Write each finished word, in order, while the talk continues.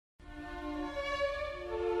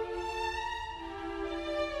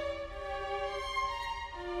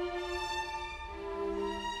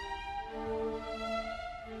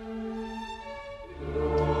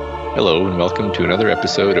Hello and welcome to another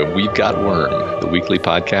episode of We've Got Worm, the weekly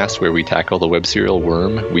podcast where we tackle the web serial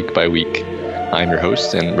Worm week by week. I'm your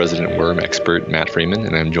host and resident Worm expert, Matt Freeman,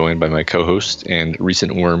 and I'm joined by my co-host and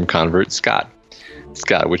recent Worm convert, Scott.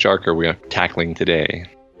 Scott, which arc are we tackling today?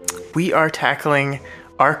 We are tackling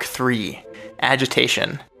Arc 3,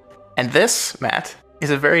 Agitation. And this, Matt, is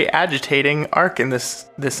a very agitating arc in this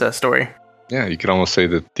story. Yeah, you could almost say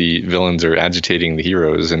that the villains are agitating the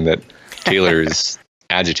heroes and that Taylor is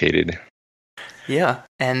agitated. Yeah,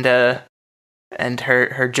 and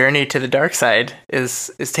her journey to the dark side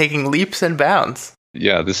is taking leaps and bounds.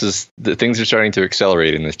 Yeah, things are starting to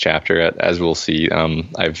accelerate in this chapter, as we'll see.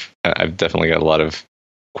 I've definitely got a lot of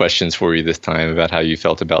questions for you this time about how you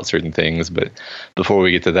felt about certain things, but before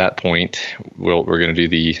we get to that point, we're going to do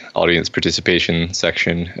the audience participation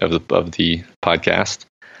section of the podcast.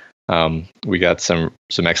 We got some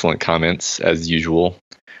excellent comments as usual.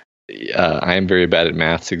 I am very bad at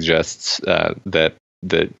math suggests that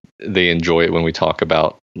they enjoy it when we talk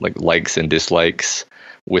about likes and dislikes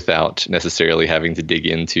without necessarily having to dig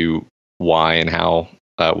into why and how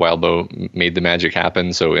Wildbow made the magic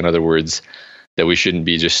happen. So in other words, that we shouldn't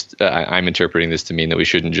be just I'm interpreting this to mean that we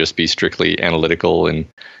shouldn't just be strictly analytical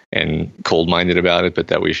and cold-minded about it, but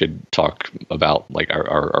that we should talk about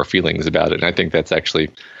our feelings about it. And I think that's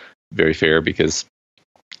actually very fair because,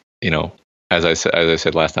 as I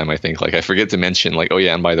said last time, I think I forget to mention oh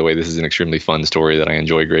yeah, and by the way, this is an extremely fun story that I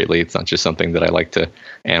enjoy greatly. It's not just something that I like to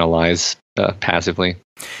analyze passively.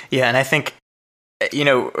 Yeah, and I think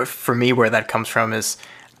for me where that comes from is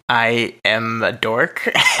I am a dork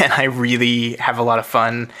and I really have a lot of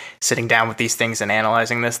fun sitting down with these things and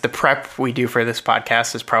analyzing this. The prep we do for this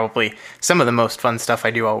podcast is probably some of the most fun stuff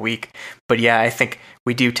I do all week. But yeah, I think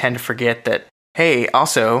we do tend to forget that, hey,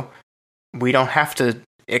 also, we don't have to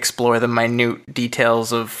explore the minute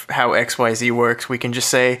details of how XYZ works. We can just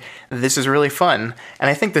say, this is really fun. And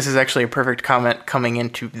I think this is actually a perfect comment coming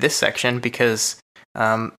into this section because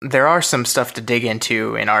there are some stuff to dig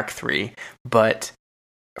into in Arc 3, but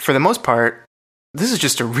for the most part, this is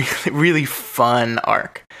just a really, really fun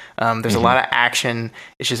arc. There's a lot of action.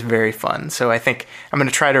 It's just very fun. So I think I'm going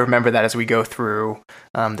to try to remember that as we go through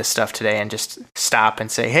this stuff today and just stop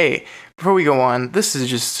and say, hey, before we go on, this is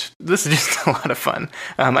just a lot of fun.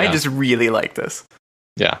 I just really like this.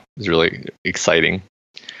 Yeah, it's really exciting.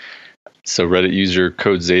 So Reddit user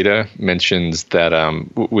Code Zeta mentions that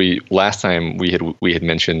last time we had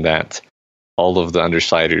mentioned that all of the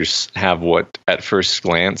Undersiders have what at first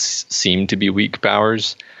glance seem to be weak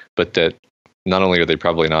powers, but that not only are they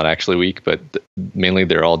probably not actually weak, but mainly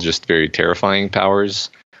they're all just very terrifying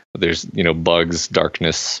powers. There's bugs,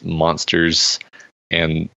 darkness, monsters,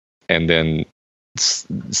 and then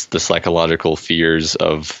the psychological fears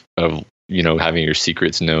of having your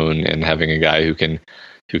secrets known and having a guy who can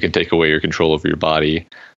take away your control over your body.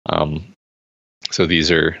 So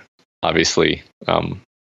these are obviously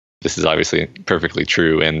this is obviously perfectly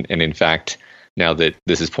true, and in fact, now that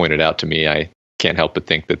this is pointed out to me, I can't help but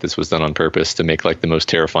think that this was done on purpose to make the most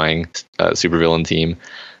terrifying supervillain team.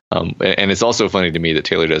 And it's also funny to me that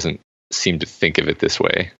Taylor doesn't seem to think of it this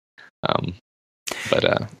way. But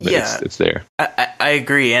yeah, it's there. I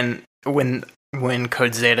agree. And when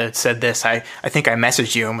Code Zeta said this, I think I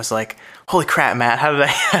messaged you and was like, holy crap, Matt, how did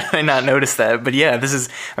I not notice that? But yeah, this is,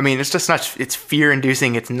 it's just not, it's fear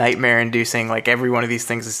inducing, it's nightmare inducing. Every one of these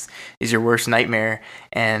things is your worst nightmare.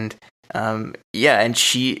 And and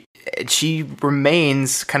she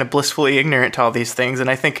remains kind of blissfully ignorant to all these things. And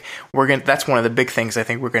I think that's one of the big things I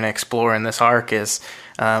think we're going to explore in this arc is,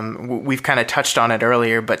 we've kind of touched on it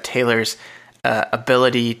earlier, but Taylor's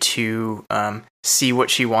ability to see what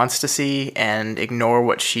she wants to see and ignore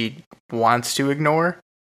what she wants to ignore,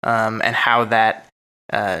 and how that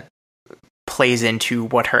plays into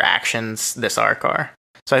what her actions this arc are.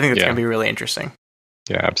 So I think it's going to be really interesting.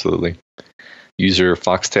 Yeah, absolutely. User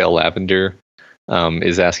Foxtail Lavender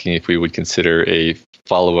is asking if we would consider a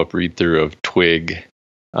follow-up read-through of Twig,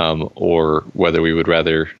 or whether we would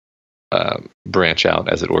rather branch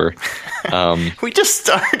out, as it were. We just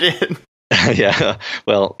started. Yeah,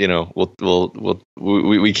 well,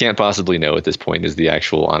 we can't possibly know at this point is the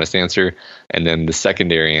actual honest answer. And then the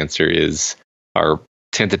secondary answer is our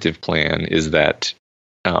tentative plan is that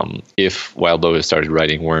if Wildbow has started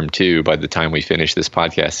writing Worm 2 by the time we finish this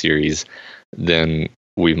podcast series, then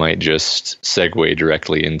we might just segue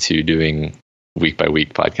directly into doing week by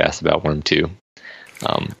week podcasts about Worm 2.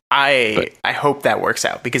 I hope that works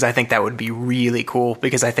out because I think that would be really cool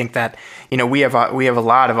because I think that, we have a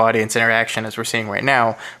lot of audience interaction as we're seeing right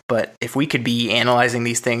now, but if we could be analyzing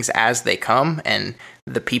these things as they come and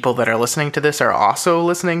the people that are listening to this are also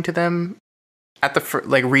listening to them at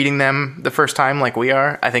the reading them the first time like we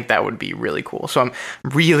are, I think that would be really cool. So I'm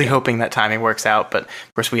really hoping that timing works out, but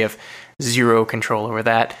of course we have zero control over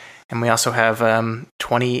that, and we also have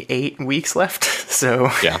 28 weeks left. So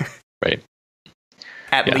yeah, right.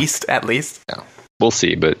 At least. Yeah. We'll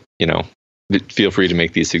see, but feel free to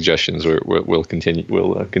make these suggestions. We'll continue.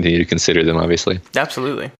 We'll continue to consider them. Obviously,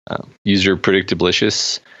 absolutely. User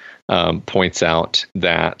Predictablicious points out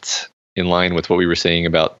that, in line with what we were saying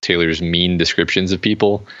about Taylor's mean descriptions of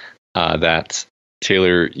people, that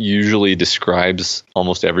Taylor usually describes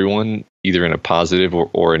almost everyone either in a positive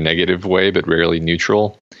or a negative way, but rarely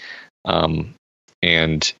neutral. And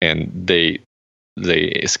they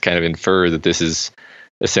kind of infer that this is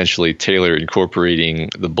essentially Taylor incorporating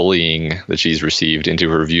the bullying that she's received into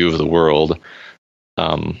her view of the world,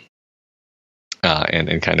 and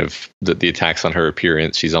kind of the attacks on her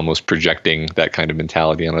appearance. She's almost projecting that kind of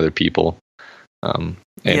mentality on other people.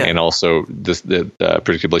 And also the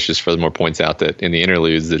Predictablicious furthermore points out that in the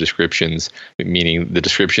interludes, the descriptions, meaning the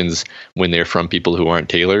descriptions when they're from people who aren't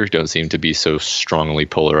Taylor, don't seem to be so strongly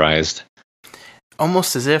polarized.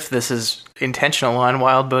 Almost as if this is intentional on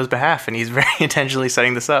Wildbow's behalf, and he's very intentionally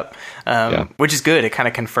setting this up, which is good. It kind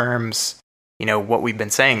of confirms, what we've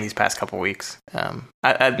been saying these past couple weeks.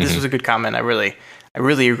 This was a good comment. I really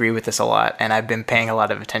agree with this a lot, and I've been paying a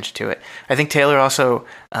lot of attention to it. I think Taylor also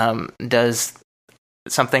does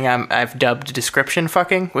something I've dubbed description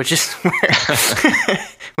fucking, which is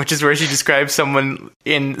where she describes someone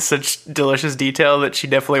in such delicious detail that she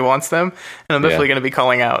definitely wants them, and I'm definitely going to be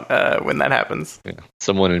calling out when that happens. Yeah.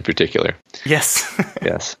 Someone in particular. Yes.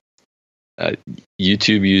 Yes.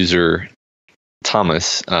 YouTube user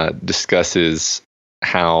Thomas discusses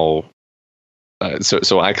how.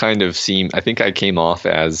 So I think I came off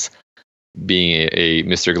as being a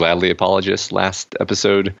Mr. Gladley apologist last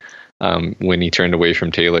episode, when he turned away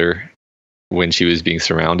from Taylor when she was being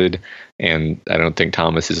surrounded. And I don't think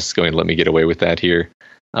Thomas is going to let me get away with that here,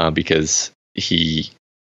 because he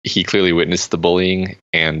clearly witnessed the bullying.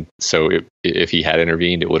 And so if he had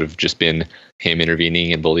intervened, it would have just been him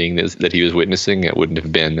intervening and bullying that he was witnessing. It wouldn't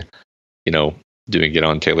have been, doing it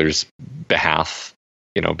on Taylor's behalf,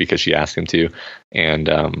 because she asked him to. And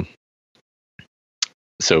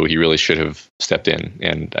so he really should have stepped in.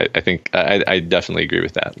 And I think I definitely agree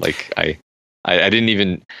with that. Like I didn't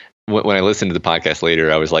even, when I listened to the podcast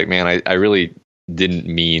later, I was like, man, I really didn't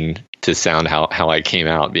mean to sound how I came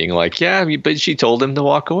out, being like, yeah, but she told him to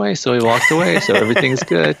walk away, so he walked away, so everything's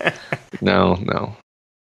good. No.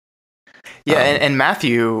 Yeah, and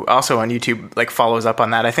Matthew also on YouTube follows up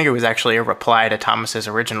on that. I think it was actually a reply to Thomas's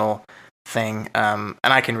original thing, and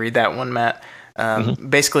I can read that one, Matt.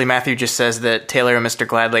 Basically, Matthew just says that Taylor and Mr.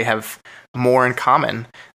 Gladley have more in common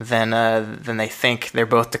than they think. They're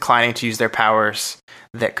both declining to use their powers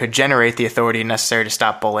that could generate the authority necessary to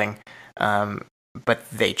stop bullying, but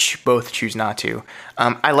they both choose not to.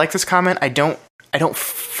 I like this comment. I don't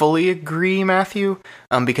fully agree, Matthew,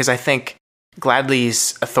 because I think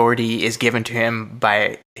Gladley's authority is given to him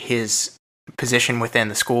by his position within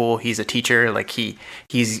the school. He's a teacher.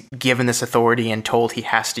 He's given this authority and told he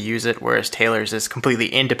has to use it, whereas Taylor's is completely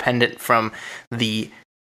independent from the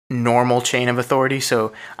normal chain of authority.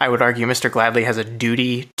 So I would argue Mr. Gladley has a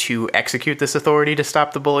duty to execute this authority to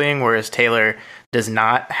stop the bullying, whereas Taylor does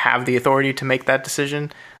not have the authority to make that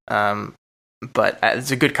decision. But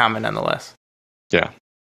it's a good comment nonetheless. Yeah.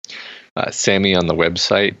 Sammy on the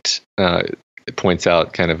website points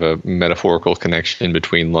out kind of a metaphorical connection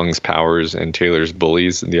between Lung's powers and Taylor's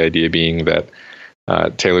bullies, and the idea being that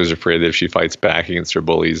Taylor's afraid that if she fights back against her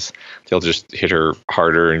bullies, they'll just hit her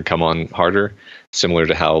harder and come on harder, similar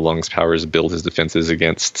to how Lung's powers build his defenses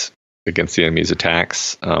against the enemy's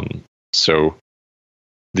attacks. The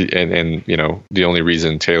only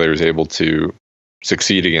reason Taylor is able to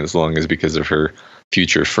succeed against Lung is because of her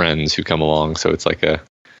future friends who come along. So it's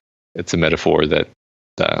a metaphor that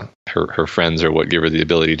her friends are what give her the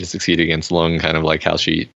ability to succeed against Lung, kind of like how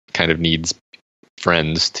she kind of needs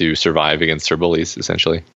friends to survive against her bullies,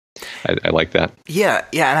 essentially. I like that. Yeah,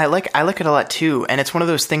 and I like it a lot too. And it's one of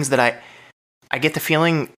those things that I get the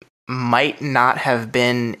feeling might not have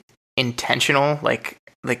been intentional.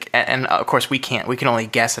 And of course we can only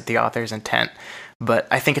guess at the author's intent, but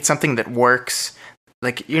I think it's something that works. A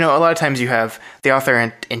lot of times you have the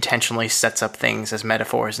author intentionally sets up things as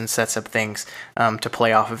metaphors and sets up things to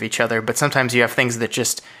play off of each other. But sometimes you have things that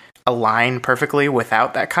just align perfectly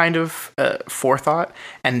without that kind of forethought.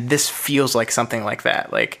 And this feels like something like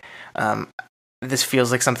that. This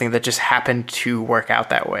feels like something that just happened to work out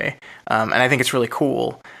that way. And I think it's really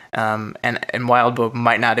cool. And Wildbow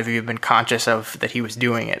might not have even been conscious of that he was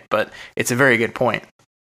doing it, but it's a very good point.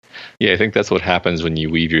 Yeah, I think that's what happens when you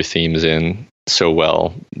weave your themes in so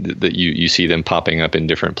well that you see them popping up in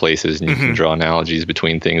different places, and you can draw analogies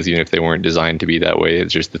between things, even if they weren't designed to be that way.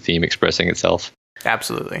 It's just the theme expressing itself.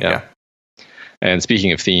 Absolutely. Yeah. And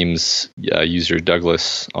speaking of themes, user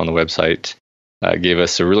Douglas on the website gave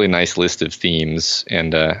us a really nice list of themes.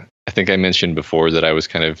 And I think I mentioned before that I was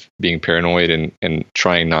kind of being paranoid and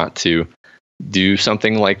trying not to do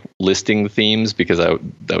something like listing themes, because I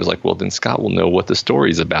was like, well, then Scott will know what the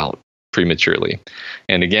story's about prematurely.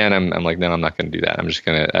 And again, I'm like, no, I'm not going to do that. I'm just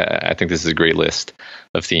going to, I think this is a great list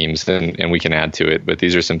of themes, and we can add to it. But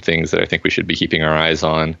these are some things that I think we should be keeping our eyes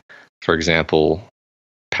on. For example,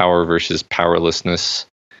 power versus powerlessness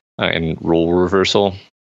and role reversal.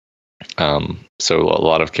 So a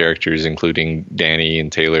lot of characters, including Danny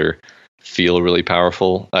and Taylor, feel really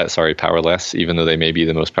powerless, even though they may be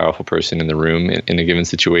the most powerful person in the room in a given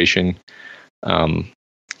situation.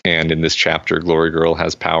 And in this chapter, Glory Girl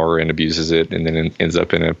has power and abuses it, and then ends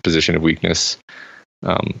up in a position of weakness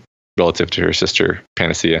relative to her sister,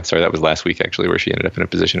 Panacea. Sorry, that was last week, actually, where she ended up in a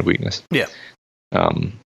position of weakness. Yeah.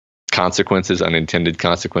 Consequences, unintended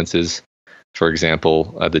consequences. For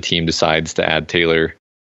example, the team decides to add Taylor,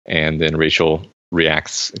 and then Rachel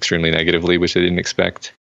reacts extremely negatively, which they didn't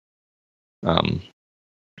expect.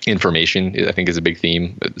 Information, I think, is a big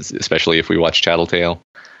theme, especially if we watch Tattletale.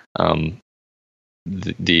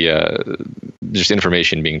 Just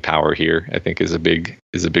information being power here, I think, is a big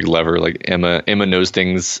lever. Like Emma knows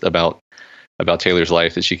things about Taylor's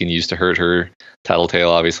life that she can use to hurt her. Tattletale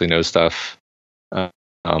obviously knows stuff.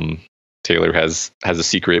 Taylor has a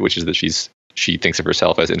secret, which is that she thinks of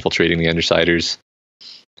herself as infiltrating the Undersiders.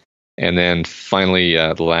 And then finally,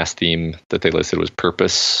 the last theme that they listed was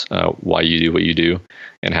purpose, why you do what you do,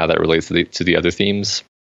 and how that relates to the other themes.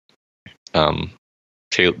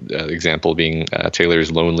 Example being Taylor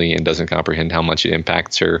is lonely and doesn't comprehend how much it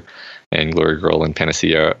impacts her, and Glory Girl and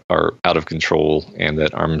Panacea are out of control, and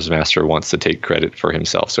that Armsmaster wants to take credit for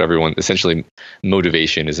himself. So everyone, essentially,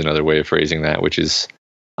 motivation is another way of phrasing that, which is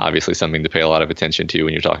obviously something to pay a lot of attention to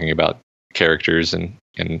when you're talking about characters and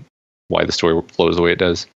why the story flows the way it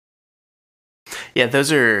does. Yeah,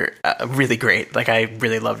 those are really great. Like, I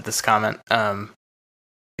really loved this comment.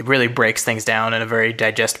 It really breaks things down in a very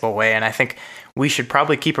digestible way, and I think we should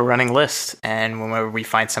probably keep a running list, and whenever we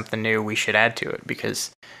find something new, we should add to it,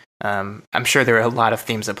 because I'm sure there are a lot of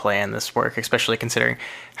themes at play in this work, especially considering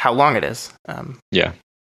how long it is. Yeah.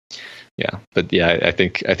 But yeah, I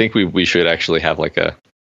think we should actually have like an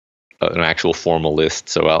actual formal list,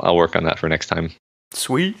 so I'll work on that for next time.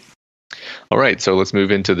 Sweet. All right, so let's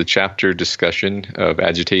move into the chapter discussion of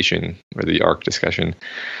agitation, or the arc discussion.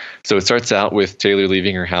 So it starts out with Taylor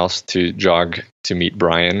leaving her house to jog to meet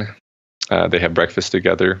Brian. They have breakfast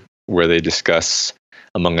together, where they discuss,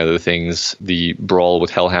 among other things, the brawl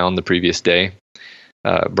with Hellhound the previous day.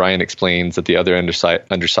 Brian explains that the other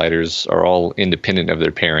Undersiders are all independent of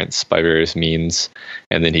their parents by various means,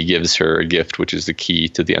 and then he gives her a gift, which is the key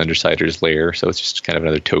to the Undersiders' lair. So it's just kind of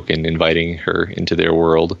another token inviting her into their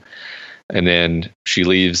world. And then she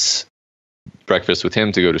leaves breakfast with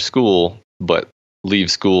him to go to school, but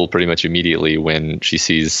leaves school pretty much immediately when she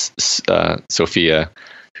sees Sophia,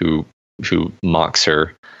 who mocks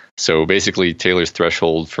her. So basically, Taylor's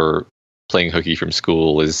threshold for playing hooky from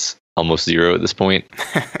school is almost zero at this point.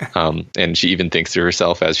 And she even thinks to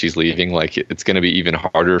herself as she's leaving, like, it's going to be even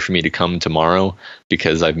harder for me to come tomorrow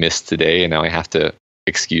because I've missed today, and now I have to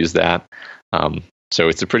excuse that. So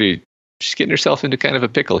it's she's getting herself into kind of a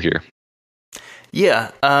pickle here.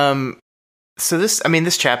 Yeah. So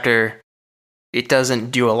this chapter, it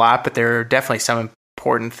doesn't do a lot, but there are definitely some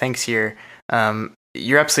important things here.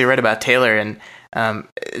 You're absolutely right about Taylor, and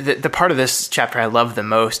the part of this chapter I love the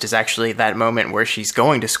most is actually that moment where she's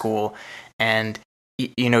going to school, and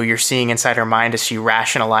you're seeing inside her mind as she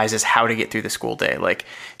rationalizes how to get through the school day. Like,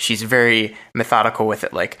 she's very methodical with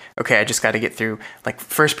it. Like, okay, I just got to get through, like,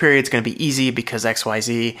 first period's going to be easy because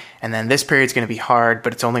XYZ, and then this period's going to be hard,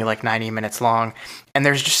 but it's only like 90 minutes long. And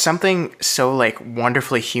there's just something so, like,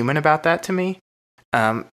 wonderfully human about that to me.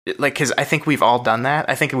 Because I think we've all done that.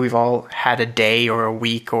 I think we've all had a day or a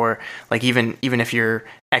week, or like even if you're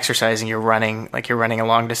exercising, you're running a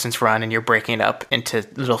long distance run, and you're breaking it up into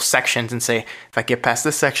little sections and say, if I get past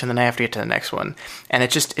this section, then I have to get to the next one. And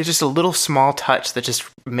it's just a little small touch that just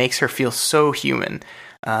makes her feel so human.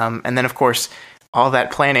 And then of course, all that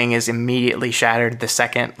planning is immediately shattered the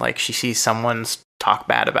second like she sees someone's talk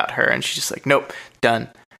bad about her, and she's just like, nope, done,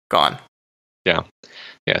 gone. Yeah.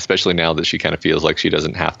 Yeah, especially now that she kind of feels like she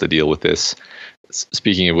doesn't have to deal with this.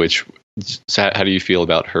 Speaking of which, how do you feel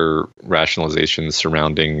about her rationalizations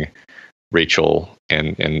surrounding Rachel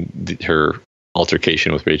and her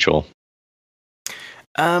altercation with Rachel?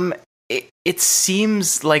 It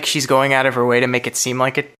seems like she's going out of her way to make it seem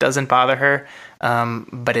like it doesn't bother her,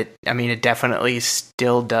 but it definitely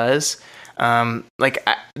still does.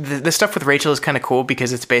 The stuff with Rachel is kind of cool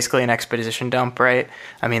because it's basically an exposition dump, right?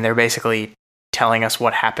 I mean, they're basically telling us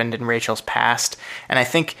what happened in Rachel's past, and I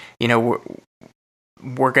think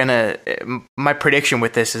we're gonna. My prediction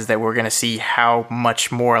with this is that we're gonna see how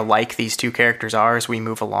much more alike these two characters are as we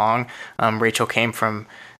move along. Rachel came from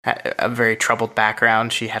a very troubled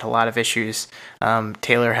background. She had a lot of issues.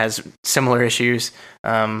 Taylor has similar issues,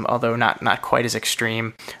 although not quite as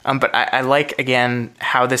extreme. But I like, again,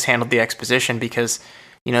 how this handled the exposition because,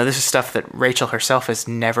 this is stuff that Rachel herself is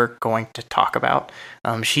never going to talk about.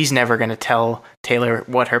 She's never going to tell Taylor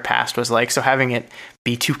what her past was like. So having it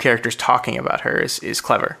be two characters talking about her is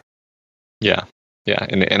clever. Yeah. Yeah.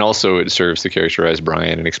 And also it serves to characterize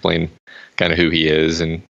Brian and explain kind of who he is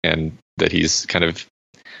and that he's kind of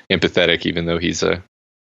empathetic, even though he's a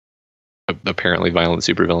apparently violent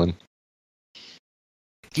supervillain.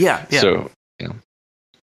 Yeah.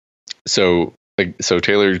 So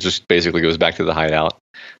Taylor just basically goes back to the hideout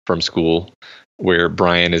from school, where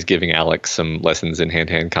Brian is giving Alec some lessons in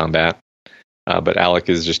hand-to-hand combat, but Alec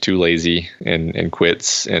is just too lazy and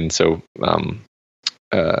quits, and so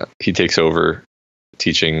he takes over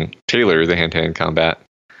teaching Taylor the hand-to-hand combat.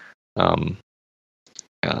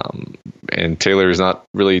 And Taylor is not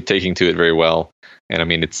really taking to it very well. And I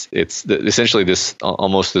mean, it's essentially this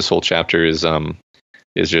whole chapter is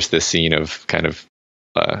just this scene of kind of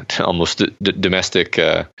almost domestic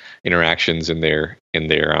interactions in their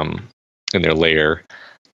lair,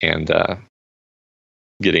 and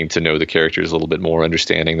getting to know the characters a little bit more,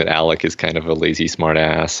 understanding that Alec is kind of a lazy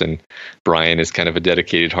smartass, and Brian is kind of a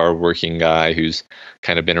dedicated, hardworking guy who's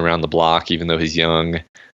kind of been around the block, even though he's young.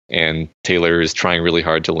 And Taylor is trying really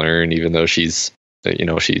hard to learn, even though she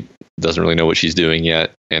doesn't really know what she's doing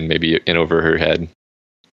yet, and maybe in over her head.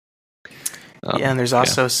 And there's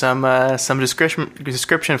also some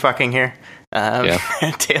description fucking here.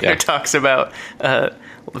 Taylor talks about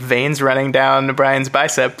veins running down Brian's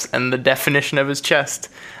biceps and the definition of his chest.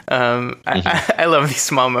 I love these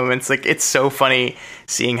small moments. Like, it's so funny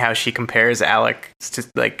seeing how she compares Alec's to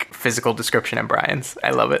like physical description and Brian's. I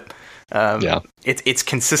love it. It's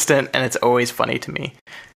consistent and it's always funny to me.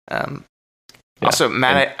 Also,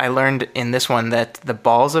 Matt, I learned in this one that the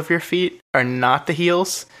balls of your feet are not the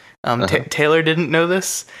heels. Taylor didn't know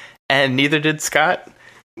this, and neither did Scott.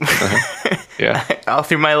 Yeah. All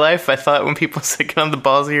through my life, I thought when people said "get on the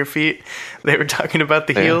balls of your feet," they were talking about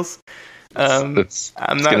the heels. I'm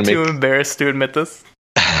not too embarrassed to admit this.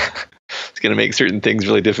 It's going to make certain things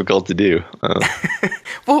really difficult to do.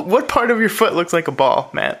 Well, what part of your foot looks like a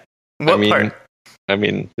ball, Matt? What part? I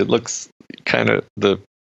mean, it looks kind of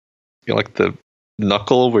like the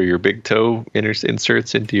knuckle where your big toe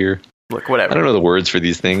inserts into your. Look, whatever. I don't know the words for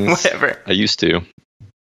these things. Whatever. I used to.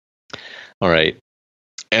 All right.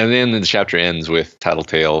 And then the chapter ends with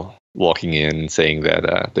Tattletale walking in and saying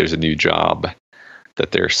that there's a new job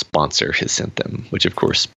that their sponsor has sent them, which of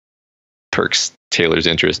course perks Taylor's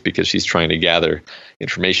interest because she's trying to gather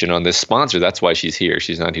information on this sponsor. That's why she's here.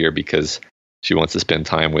 She's not here because she wants to spend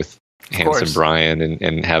time with handsome Brian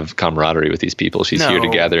and have camaraderie with these people. She's here to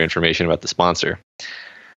gather information about the sponsor.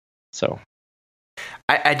 So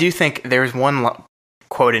I do think there's one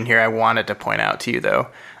quote in here I wanted to point out to you, though.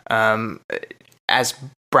 As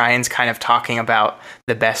Brian's kind of talking about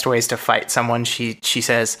the best ways to fight someone, she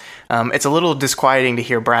says, it's a little disquieting to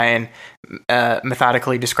hear Brian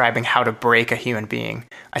methodically describing how to break a human being.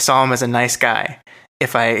 I saw him as a nice guy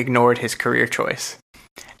if I ignored his career choice.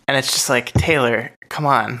 And it's just like, Taylor, come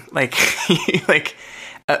on. Again,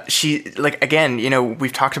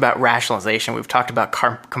 we've talked about rationalization. We've talked about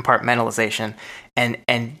compartmentalization,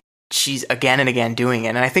 and she's again and again doing it.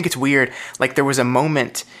 And I think it's weird. Like, there was a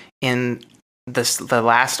moment in the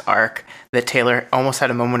last arc that Taylor almost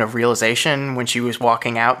had a moment of realization when she was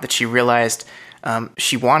walking out, that she realized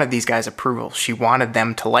she wanted these guys' approval. She wanted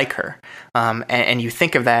them to like her. And you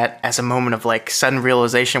think of that as a moment of like sudden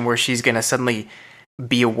realization where she's going to suddenly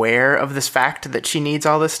be aware of this fact that she needs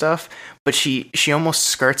all this stuff, but she almost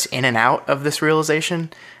skirts in and out of this realization,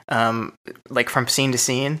 like from scene to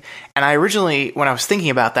scene. And I originally, when I was thinking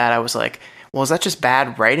about that, I was like, well, is that just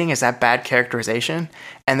bad writing? Is that bad characterization?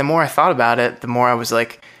 And the more I thought about it, the more I was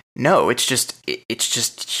like, no, it's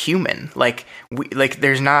just human.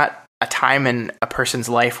 There's not a time in a person's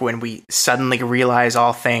life when we suddenly realize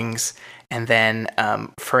all things and then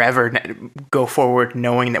forever go forward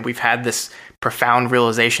knowing that we've had this profound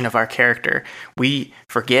realization of our character. We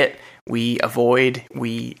forget we avoid,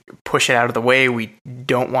 we push it out of the way, we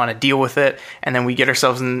don't want to deal with it, and then we get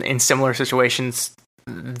ourselves in similar situations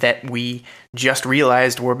that we just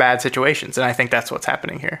realized were bad situations. And I think that's what's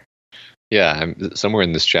happening here. Yeah, somewhere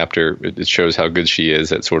in this chapter, it shows how good she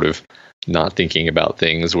is at sort of not thinking about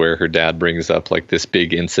things, where her dad brings up like this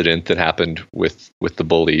big incident that happened with the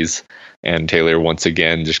bullies, and Taylor once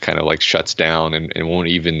again just kind of like shuts down and won't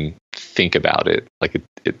even think about it. Like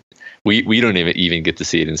we don't even get to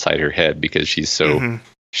see it inside her head because she's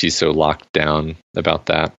so locked down about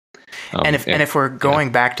that. And if we're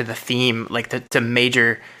going back to the theme, like the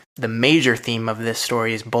major theme of this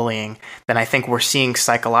story is bullying, then I think we're seeing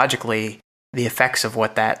psychologically the effects of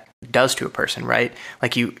what that does to a person, right?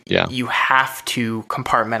 Like you have to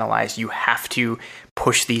compartmentalize, you have to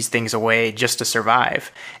push these things away just to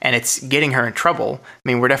survive, and it's getting her in trouble. I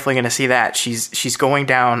mean, we're definitely going to see that she's going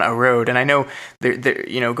down a road, and I know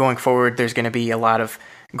there going forward, there's going to be a lot of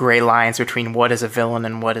gray lines between what is a villain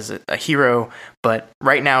and what is a hero, but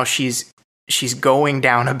right now she's going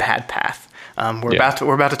down a bad path. We're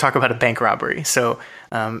about to talk about a bank robbery. So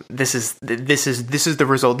this is the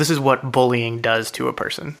result. This is what bullying does to a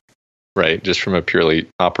person. Right. Just from a purely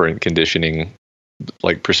operant conditioning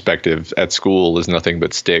like perspective, at school is nothing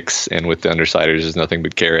but sticks, and with the Undersiders is nothing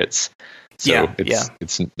but carrots. So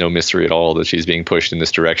it's no mystery at all that she's being pushed in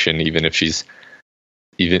this direction, even if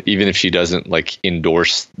she doesn't like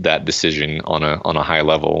endorse that decision on a high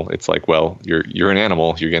level. It's like, well, you're an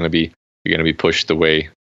animal. You're gonna be pushed the way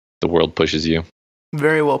the world pushes you.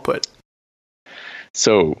 Very well put.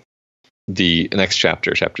 So the next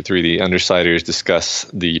chapter 3, the Undersiders discuss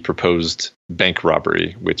the proposed bank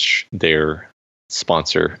robbery, which their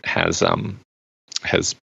sponsor has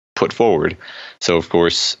put forward. So of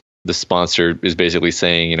course the sponsor is basically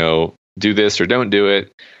saying, do this or don't do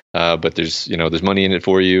it, but there's money in it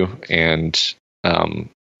for you, and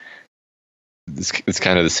it's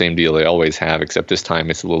kind of the same deal they always have, except this time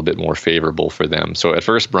it's a little bit more favorable for them. So at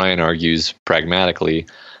first, Brian argues pragmatically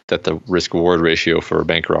that the risk-reward ratio for a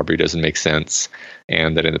bank robbery doesn't make sense,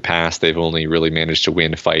 and that in the past they've only really managed to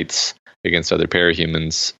win fights against other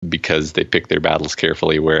parahumans because they pick their battles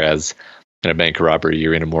carefully, whereas in a bank robbery,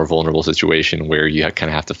 you're in a more vulnerable situation where you kind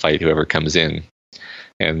of have to fight whoever comes in.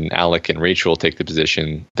 And Alec and Rachel take the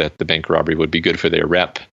position that the bank robbery would be good for their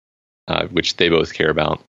rep, which they both care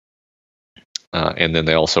about. And then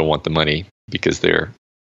they also want the money because they're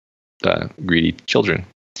greedy children.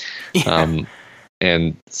 Yeah.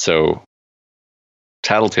 And so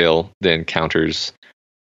Tattletale then counters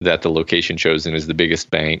that the location chosen is the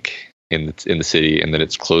biggest bank in the city, and that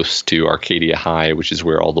it's close to Arcadia High, which is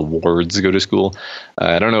where all the wards go to school.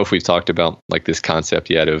 I don't know if we've talked about like this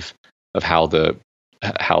concept yet of how the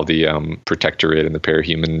protectorate and the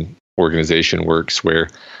parahuman organization works, where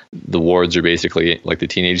the wards are basically like the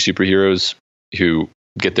teenage superheroes who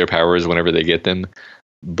get their powers whenever they get them,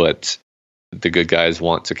 but the good guys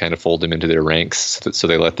want to kind of fold them into their ranks, so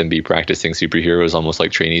they let them be practicing superheroes, almost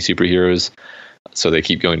like trainee superheroes. So they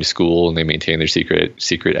keep going to school and they maintain their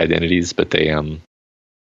secret identities, but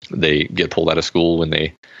they get pulled out of school when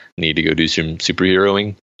they need to go do some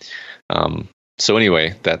superheroing. So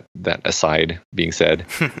anyway, that aside being said,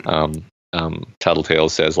 Tattletale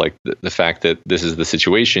says like the fact that this is the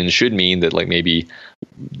situation should mean that like maybe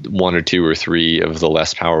 1 or 2 or 3 of the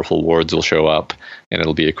less powerful wards will show up, and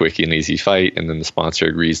it'll be a quick and easy fight. And then the sponsor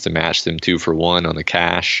agrees to match them 2 for 1 on the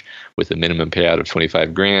cash with a minimum payout of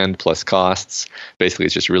 $25,000 plus costs. Basically,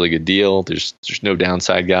 it's just a really good deal. There's no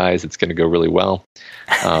downside, guys. It's going to go really well.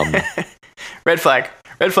 Red flag.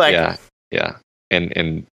 Yeah.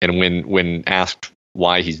 And when asked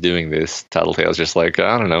why he's doing this, Tattletale's just like,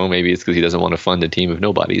 I don't know, maybe it's because he doesn't want to fund a team of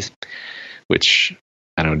nobodies, which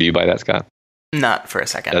I don't know. Do you buy that, Scott? Not for a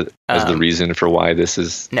second. As the reason for why this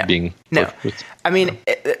is being... No. I mean,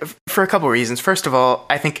 for a couple of reasons. First of all,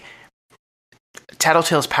 I think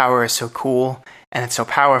Tattletale's power is so cool and it's so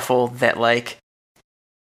powerful that, like,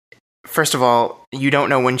 first of all, you don't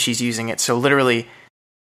know when she's using it. So literally,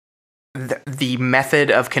 the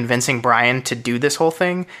method of convincing Brian to do this whole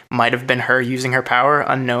thing might have been her using her power,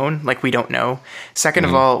 unknown. Like, we don't know. Second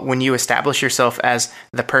of all, when you establish yourself as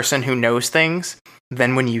the person who knows things,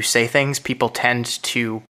 then when you say things, people tend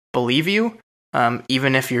to believe you,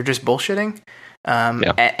 even if you're just bullshitting.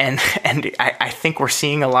 And I think we're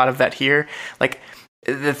seeing a lot of that here. Like,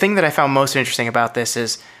 the thing that I found most interesting about this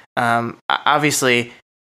is, obviously,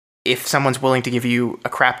 if someone's willing to give you a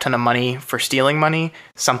crap ton of money for stealing money,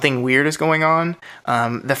 something weird is going on.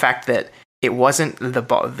 The fact that it wasn't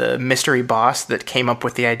the mystery boss that came up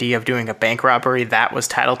with the idea of doing a bank robbery, that was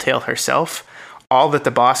Tattletale herself. All that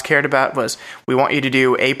the boss cared about was, we want you to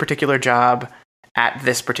do a particular job at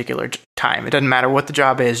this particular time. It doesn't matter what the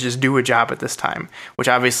job is, just do a job at this time, which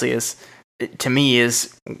obviously is, to me,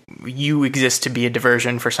 is you exist to be a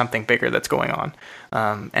diversion for something bigger that's going on,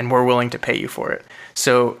 and we're willing to pay you for it.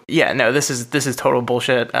 So yeah, no, this is total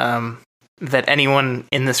bullshit. That anyone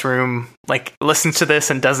in this room like listens to this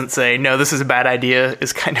and doesn't say, no, this is a bad idea,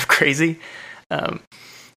 is kind of crazy. I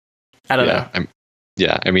don't know.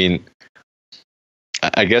 I mean,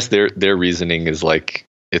 I guess their reasoning is like,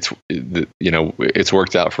 it's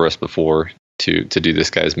worked out for us before to do this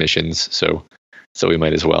guy's missions, so we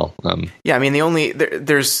might as well. Yeah, I mean,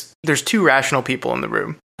 there's two rational people in the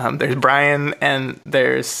room. There's Brian and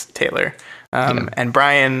there's Taylor. And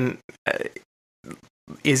Brian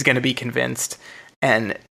is going to be convinced.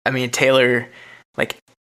 And I mean, Taylor, like,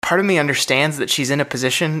 part of me understands that she's in a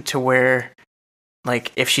position to where,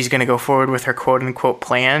 like, if she's going to go forward with her quote unquote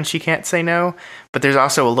plan, she can't say no. But there's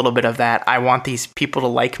also a little bit of that, I want these people to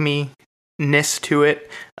like me-ness to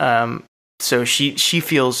it. So she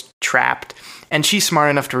feels trapped. And she's smart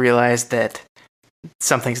enough to realize that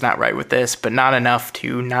something's not right with this, but not enough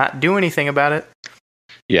to not do anything about it.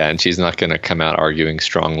 Yeah, and she's not going to come out arguing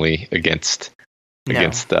strongly against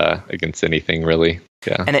anything, really.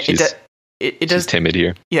 Yeah, and it does timid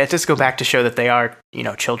here. Yeah, it does go back to show that they are,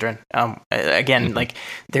 children. Again, like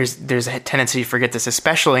there's a tendency to forget this,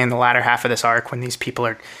 especially in the latter half of this arc when these people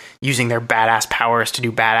are using their badass powers to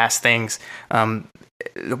do badass things.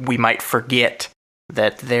 We might forget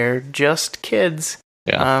that they're just kids.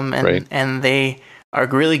 Yeah, right. And they are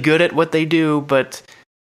really good at what they do, but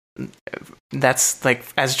that's like,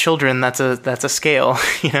 as children, that's a scale,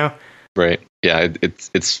 Right. Yeah,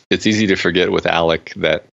 it's easy to forget with Alec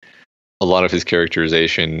that a lot of his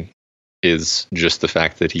characterization is just the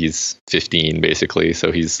fact that he's 15, basically.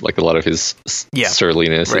 So he's like, a lot of his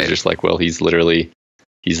surliness is just like, well, he's the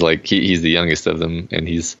youngest of them, and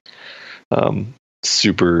he's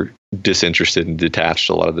super disinterested and detached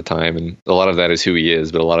a lot of the time, and a lot of that is who he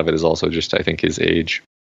is, but a lot of it is also just, I think, his age.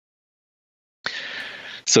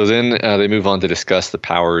 So then they move on to discuss the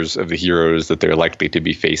powers of the heroes that they're likely to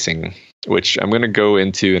be facing, which I'm going to go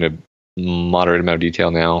into in a moderate amount of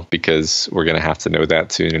detail now, because we're going to have to know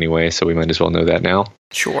that soon anyway, so we might as well know that now.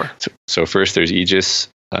 Sure. So first there's Aegis,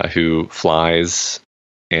 who flies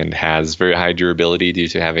and has very high durability due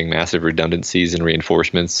to having massive redundancies and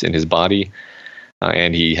reinforcements in his body.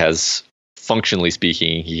 And he has, functionally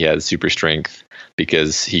speaking, he has super strength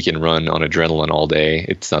because he can run on adrenaline all day.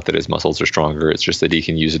 It's not that his muscles are stronger. It's just that he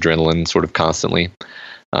can use adrenaline sort of constantly.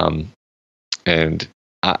 And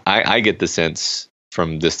I get the sense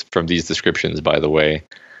from these descriptions, by the way,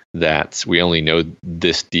 that we only know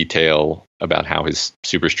this detail about how his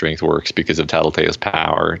super strength works because of Tattletale's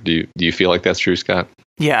power. Do you feel like that's true, Scott?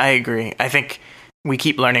 Yeah, I agree. I think we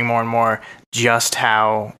keep learning more and more just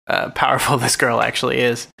how powerful this girl actually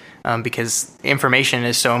is, because information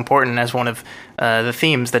is so important, as one of the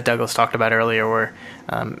themes that Douglas talked about earlier, where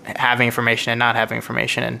having information and not having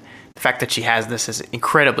information. And the fact that she has this is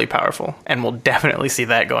incredibly powerful, and we'll definitely see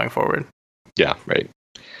that going forward. Yeah, right.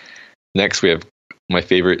 Next, we have my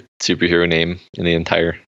favorite superhero name in the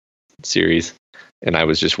entire series, and I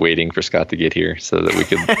was just waiting for Scott to get here so that we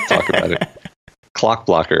could talk about it.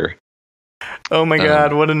 Clockblocker. Oh my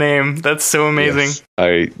god, what a name. That's so amazing.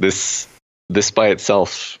 Yes. This by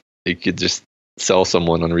itself, you could just sell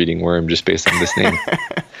someone on Reading Worm just based on this name.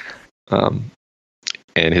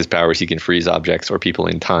 And his powers, he can freeze objects or people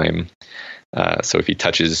in time. So if he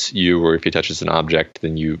touches you or if he touches an object,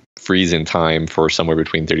 then you freeze in time for somewhere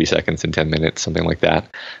between 30 seconds and 10 minutes, something like that.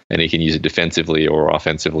 And he can use it defensively or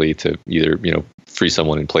offensively to either, freeze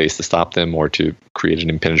someone in place to stop them, or to create an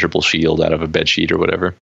impenetrable shield out of a bed sheet or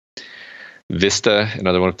whatever. Vista,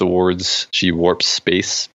 another one of the wards, she warps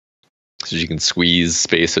space. So she can squeeze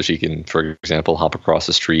space, so she can, for example, hop across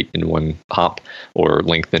the street in one hop, or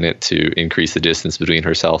lengthen it to increase the distance between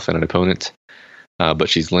herself and an opponent. But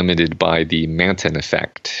she's limited by the Manton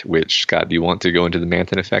effect, which, Scott, do you want to go into the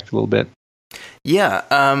Manton effect a little bit? Yeah.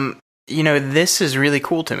 This is really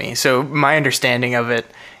cool to me. So my understanding of it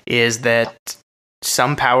is that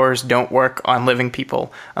some powers don't work on living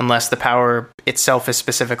people unless the power itself is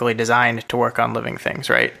specifically designed to work on living things,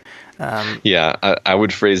 right? Yeah, I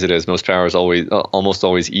would phrase it as most powers almost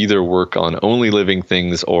always either work on only living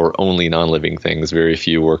things or only non-living things. Very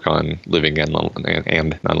few work on living and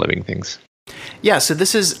non-living things. Yeah, so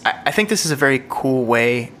I think this is a very cool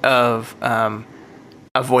way of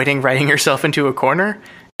avoiding writing yourself into a corner.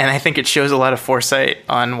 And I think it shows a lot of foresight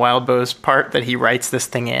on Wildbow's part that he writes this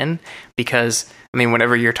thing in, because,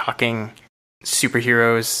 whenever you're talking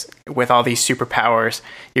superheroes with all these superpowers,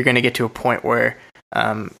 you're going to get to a point where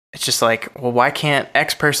It's just like, well, why can't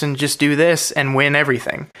X person just do this and win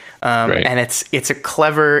everything? Right. And it's a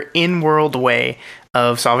clever in-world way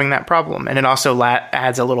of solving that problem, and it also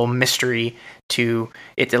adds a little mystery to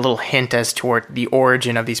it, a little hint as toward the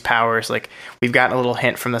origin of these powers. Like, we've gotten a little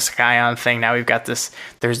hint from the Scion thing. Now we've got this.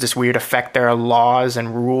 There's this weird effect. There are laws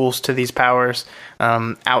and rules to these powers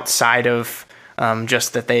outside of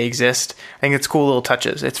just that they exist. I think it's cool little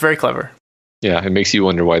touches. It's very clever. Yeah, it makes you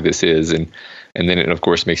wonder why this is, and then it of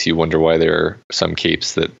course makes you wonder why there are some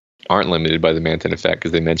capes that aren't limited by the Manton effect,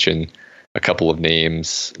 because they mention a couple of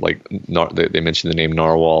names, like they mentioned the name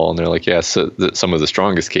Narwhal, and they're like, yeah, so some of the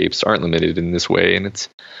strongest capes aren't limited in this way, and it's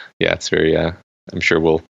very. I'm sure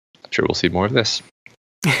we'll see more of this.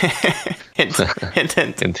 Hint, hint,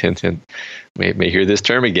 hint. Hint, hint, hint. May hear this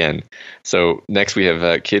term again. So next we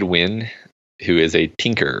have Kid Win, who is a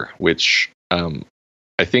tinker, which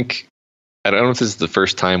I think. I don't know if this is the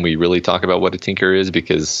first time we really talk about what a tinker is,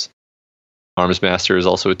 because Armsmaster is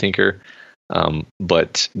also a tinker.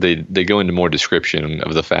 But they go into more description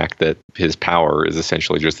of the fact that his power is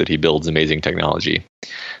essentially just that he builds amazing technology.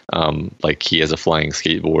 Like he has a flying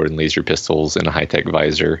skateboard and laser pistols and a high-tech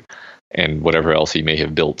visor and whatever else he may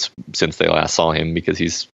have built since they last saw him, because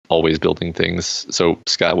he's always building things. So,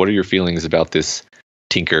 Scott, what are your feelings about this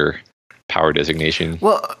tinker power designation?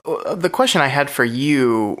 Well, the question I had for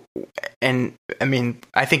you, and I mean,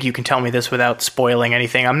 I think you can tell me this without spoiling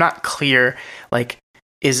anything. I'm not clear, like,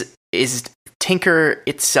 is Tinker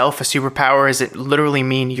itself a superpower? Does it literally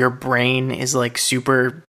mean your brain is like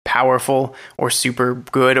super powerful or super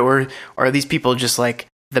good, or are these people just like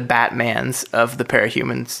the Batmans of the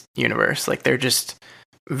Parahumans universe? Like, they're just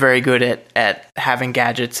very good at having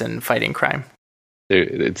gadgets and fighting crime.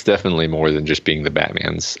 It's definitely more than just being the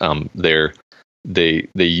Batmans. They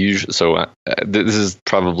usually, so this is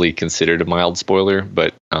probably considered a mild spoiler,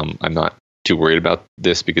 but I'm not too worried about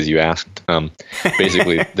this because you asked.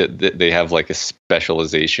 Basically, they have like a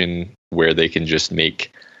specialization where they can just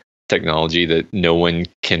make technology that no one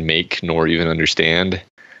can make nor even understand.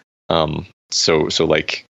 So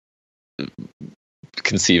like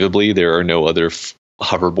conceivably, there are no other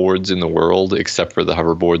hoverboards in the world except for the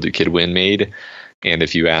hoverboard that Kid Win made. And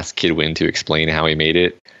if you ask Kid Win to explain how he made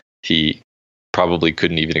it, he probably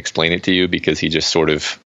couldn't even explain it to you because he just sort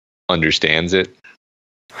of understands it.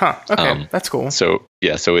 Huh. Okay, that's cool. So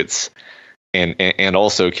yeah, so it's and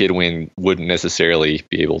also Kid Win wouldn't necessarily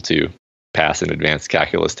be able to pass an advanced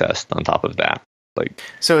calculus test on top of that. Like,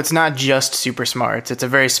 so it's not just super smarts. It's a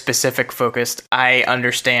very specific focused. I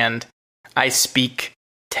understand. I speak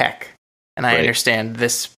tech, and I understand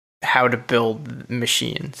this how to build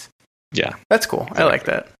machines. Yeah, that's cool. Exactly. I like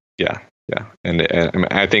that. Yeah, and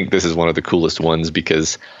I think this is one of the coolest ones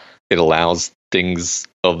because it allows things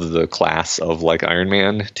of the class of like Iron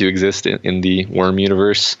Man to exist in the Worm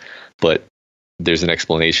universe, but there's an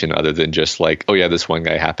explanation other than just like, oh yeah, this one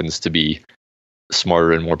guy happens to be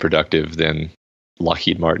smarter and more productive than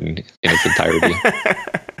Lockheed Martin in its entirety.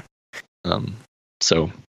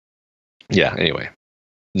 So yeah, anyway.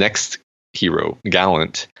 Next hero,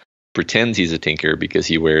 Gallant, pretends he's a tinker because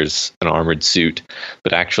he wears an armored suit,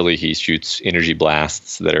 but actually he shoots energy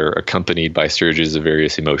blasts that are accompanied by surges of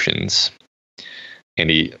various emotions.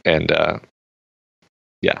 That's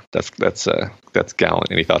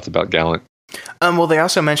Gallant. Any thoughts about Gallant? Well, they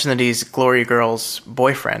also mentioned that he's Glory Girl's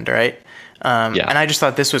boyfriend, right? Yeah. And I just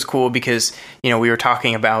thought this was cool because, we were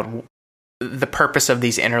talking about the purpose of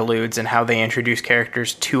these interludes and how they introduce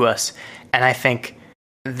characters to us. And I think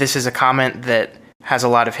this is a comment that has a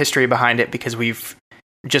lot of history behind it because we've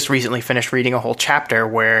just recently finished reading a whole chapter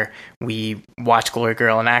where we watch Glory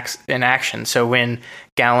Girl in action. So when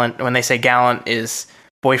they say Gallant is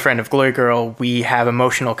boyfriend of Glory Girl, we have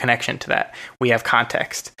emotional connection to that. We have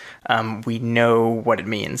context. We know what it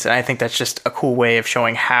means. And I think that's just a cool way of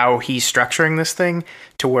showing how he's structuring this thing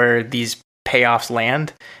to where these payoffs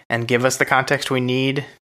land and give us the context we need.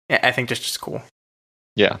 I think that's just cool.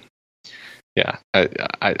 Yeah. Yeah.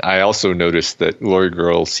 I also noticed that Glory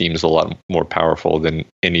Girl seems a lot more powerful than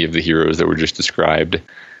any of the heroes that were just described,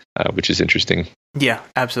 which is interesting. Yeah,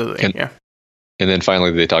 absolutely. And then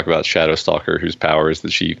finally, they talk about Shadowstalker, whose power is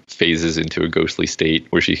that she phases into a ghostly state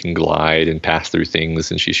where she can glide and pass through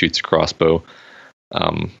things, and she shoots a crossbow,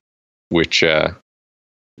 and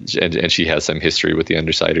she has some history with the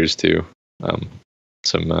Undersiders too.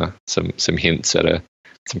 Some hints at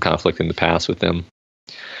some conflict in the past with them.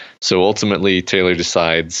 So ultimately, Taylor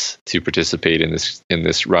decides to participate in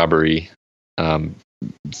this robbery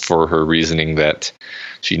for her reasoning that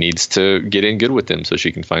she needs to get in good with them so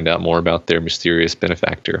she can find out more about their mysterious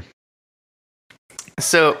benefactor.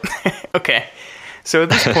 So, okay. So at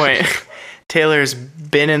this point, Taylor's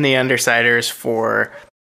been in the Undersiders for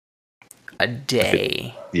a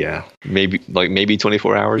day. Yeah, maybe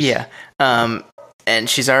 24 hours. Yeah, and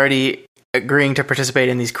she's already agreeing to participate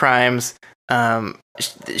in these crimes.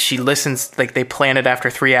 She listens, like they plan it after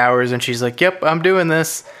 3 hours, and she's like, "Yep, I'm doing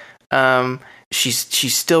this."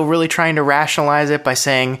 She's still really trying to rationalize it by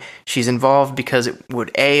saying she's involved because it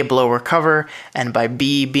would A, blow her cover, and by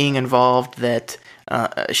B, being involved that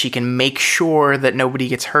she can make sure that nobody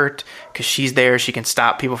gets hurt because she's there. She can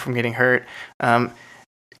stop people from getting hurt.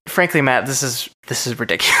 Frankly, Matt, this is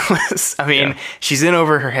ridiculous. I mean, she's in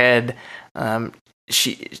over her head.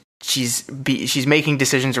 She's making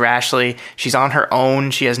decisions rashly. She's on her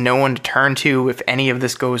own. She has no one to turn to if any of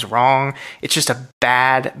this goes wrong. It's just a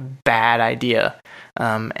bad idea.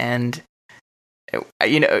 And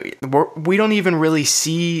you know, we don't even really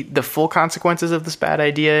see the full consequences of this bad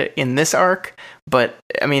idea in this arc. But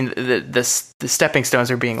I mean, the stepping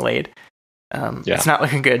stones are being laid. It's not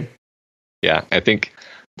looking good. Yeah, I think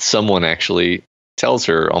someone actually tells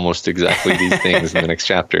her almost exactly these things in the next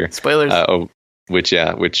chapter. Spoilers.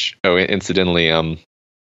 Incidentally,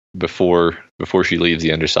 before she leaves the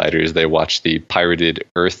Undersiders, they watch the pirated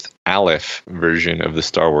Earth Aleph version of the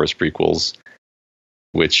Star Wars prequels,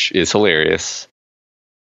 which is hilarious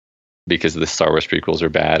because the Star Wars prequels are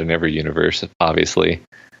bad in every universe, obviously.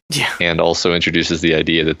 Yeah. And also introduces the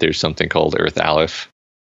idea that there's something called Earth Aleph,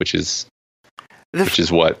 which is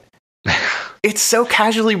what? It's so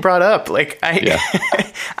casually brought up. Like I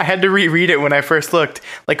had to reread it when I first looked.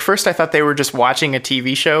 Like first I thought they were just watching a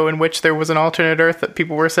TV show in which there was an alternate Earth that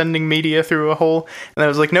people were sending media through a hole. And I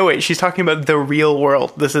was like, no, wait, she's talking about the real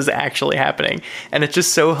world. This is actually happening. And it's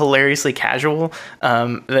just so hilariously casual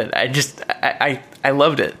that I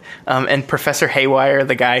loved it. And Professor Haywire,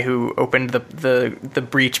 the guy who opened the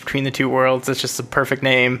breach between the two worlds, that's just a perfect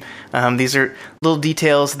name. These are little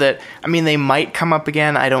details that, I mean, they might come up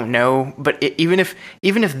again. I don't know. But even if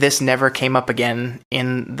this never came up again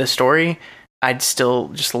in the story, I'd still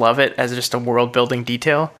just love it as just a world building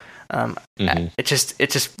detail. It's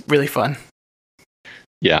just really fun.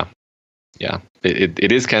 Yeah.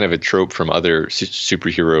 It is kind of a trope from other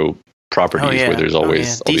superhero properties where there's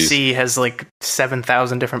always DC has like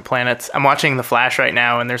 7,000 different planets. I'm watching The Flash right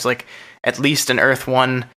now, and there's like at least an Earth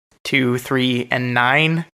 1, 2, 3, and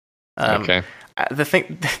 9. Okay.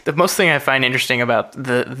 The most thing I find interesting about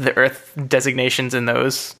the Earth designations in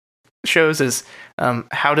those shows is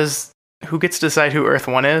who gets to decide who Earth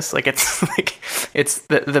 1 is? Like it's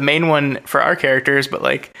the main one for our characters, but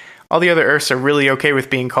like all the other Earths are really okay with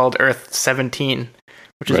being called Earth 17,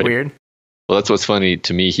 which is weird. Well, that's what's funny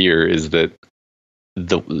to me here is that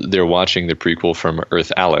they're watching the prequel from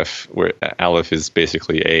Earth Aleph, where Aleph is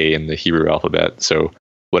basically A in the Hebrew alphabet. So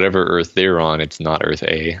whatever Earth they're on, it's not Earth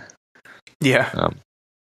A. Yeah.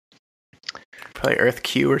 Probably Earth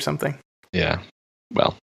Q or something. Yeah.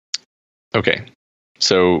 Well, okay.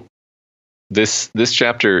 So this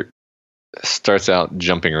chapter starts out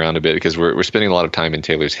jumping around a bit because we're spending a lot of time in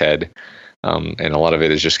Taylor's head. And a lot of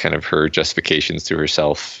it is just kind of her justifications to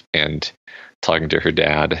herself and talking to her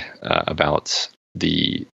dad about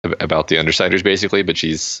the Undersiders, basically. But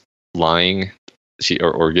she's lying,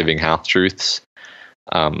 or giving half truths.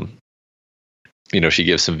 She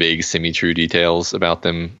gives some vague semi-true details about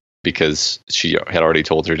them because she had already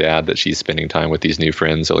told her dad that she's spending time with these new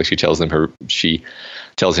friends. So like she tells him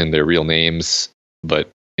their real names,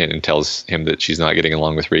 and tells him that she's not getting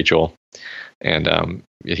along with Rachel. And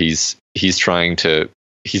he's trying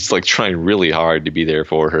really hard to be there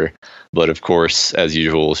for her, but of course, as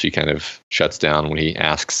usual, she kind of shuts down when he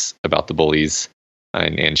asks about the bullies,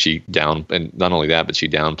 and not only that, but she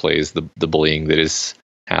downplays the bullying that is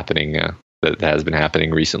happening, that has been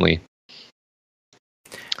happening recently.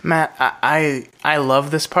 Matt, I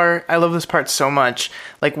love this part. I love this part so much.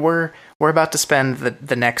 Like we're about to spend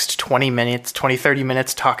the next 30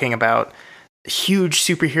 minutes talking about huge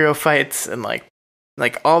superhero fights and like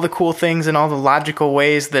all the cool things and all the logical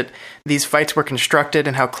ways that these fights were constructed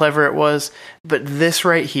and how clever it was. But this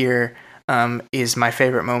right here is my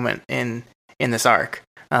favorite moment in this arc.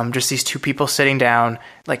 Just these two people sitting down,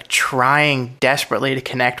 like trying desperately to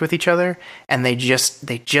connect with each other, and they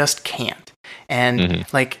just can't.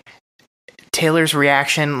 And like Taylor's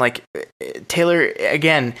reaction, like Taylor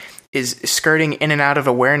again is skirting in and out of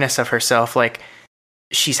awareness of herself. Like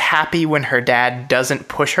she's happy when her dad doesn't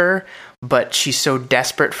push her, but she's so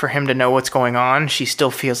desperate for him to know what's going on, she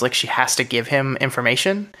still feels like she has to give him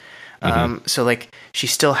information. So like she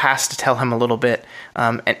still has to tell him a little bit.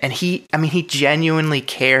 And he genuinely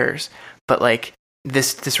cares, but like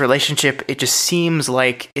this relationship, it just seems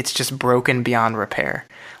like it's just broken beyond repair.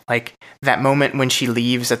 Like that moment when she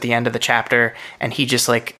leaves at the end of the chapter and he just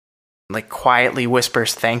like quietly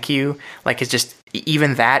whispers thank you, like it's just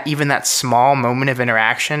even that small moment of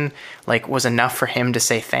interaction like was enough for him to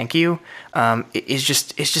say thank you. It's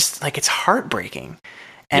just like, it's heartbreaking.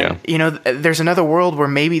 And you know, there's another world where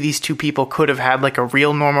maybe these two people could have had like a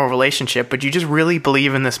real normal relationship, but you just really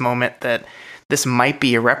believe in this moment that this might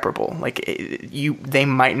be irreparable. Like they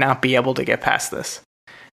might not be able to get past this.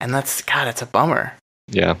 And that's a bummer.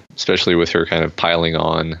 Yeah, especially with her kind of piling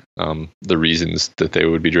on the reasons that they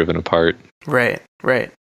would be driven apart. Right.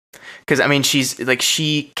 Because, I mean,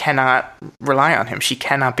 she cannot rely on him. She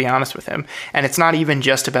cannot be honest with him. And it's not even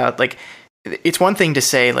just about, like, it's one thing to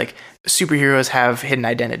say, like, superheroes have hidden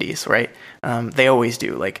identities, right? They always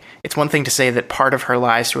do. Like, it's one thing to say that part of her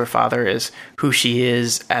lies to her father is who she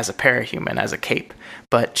is as a parahuman, as a cape.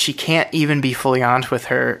 But she can't even be fully honest with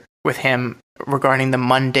him regarding the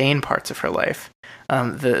mundane parts of her life.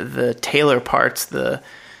 The Taylor parts, the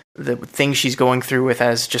things she's going through with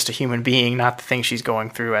as just a human being, not the things she's going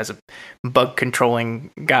through as a bug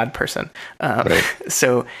controlling god person. Right.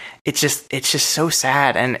 So it's just so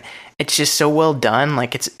sad, and it's just so well done.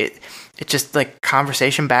 Like it's just like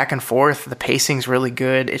conversation back and forth. The pacing's really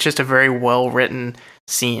good. It's just a very well written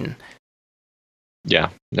scene. Yeah,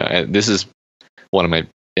 no, this is one of my.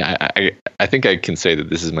 I think I can say that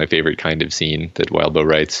this is my favorite kind of scene that Wildbow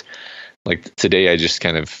writes. Like today, I just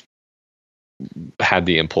kind of had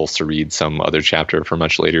the impulse to read some other chapter for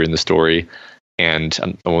much later in the story, and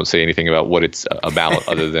I won't say anything about what it's about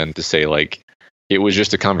other than to say, like, it was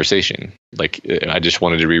just a conversation. Like, I just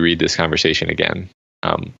wanted to reread this conversation again.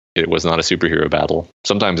 It was not a superhero battle.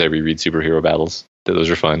 Sometimes I reread superhero battles.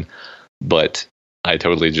 Those are fun, but I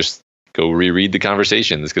totally just go reread the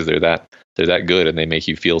conversations because they're that good and they make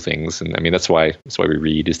you feel things. And I mean, that's why we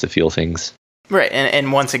read, is to feel things. Right.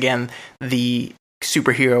 And once again, the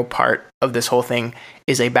superhero part of this whole thing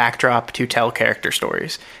is a backdrop to tell character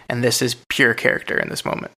stories. And this is pure character in this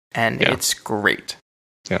moment. And it's great.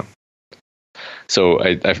 Yeah. So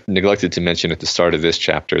I've neglected to mention at the start of this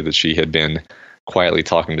chapter that she had been quietly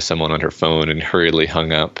talking to someone on her phone and hurriedly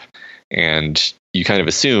hung up. And you kind of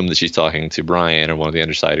assume that she's talking to Brian or one of the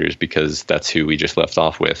Undersiders because that's who we just left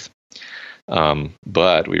off with.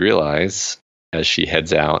 But we realize as she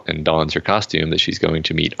heads out and dons her costume that she's going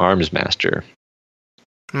to meet Armsmaster.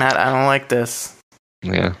 Matt, I don't like this.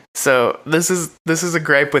 Yeah. So this is a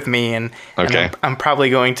gripe with me, and I'm probably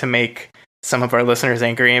going to make some of our listeners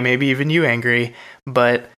angry and maybe even you angry,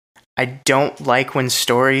 but I don't like when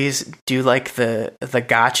stories do like the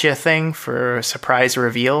gotcha thing for a surprise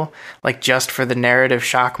reveal, like just for the narrative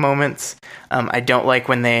shock moments. I don't like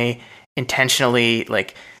when they intentionally,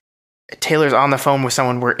 like, Taylor's on the phone with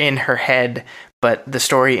someone, we're in her head, but the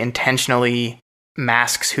story intentionally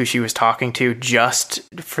masks who she was talking to just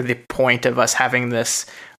for the point of us having this,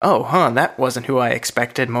 that wasn't who I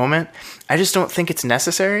expected moment. I just don't think it's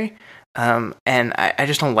necessary. And I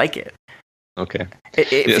just don't like it. Okay.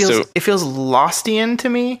 It feels Lostian to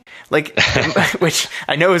me, like, which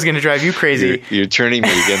I know is going to drive you crazy. You're turning me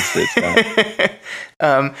against it.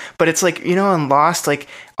 But it's like, you know, in Lost, like,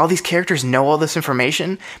 all these characters know all this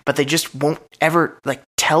information, but they just won't ever, like,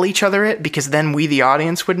 tell each other it, because then we, the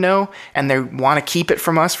audience, would know, and they want to keep it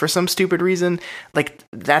from us for some stupid reason. Like,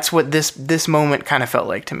 that's what this moment kind of felt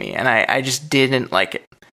like to me, and I just didn't like it.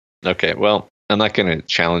 Okay, well, I'm not going to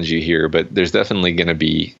challenge you here, but there's definitely going to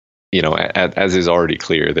be, you know, as is already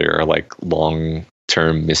clear, there are like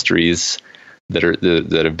long-term mysteries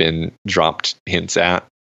that have been dropped hints at,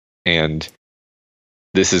 and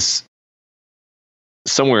this is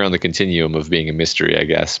somewhere on the continuum of being a mystery, I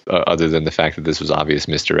guess, other than the fact that this was obvious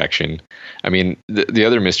misdirection. I mean, the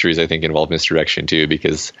other mysteries I think involve misdirection too,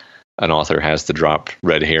 because an author has to drop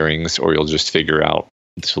red herrings, or you'll just figure out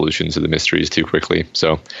the solutions to the mysteries too quickly.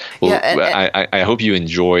 So, I hope you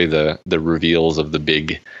enjoy the reveals of the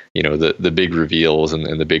big, you know, the big reveals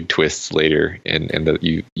and the big twists later, and that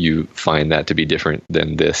you find that to be different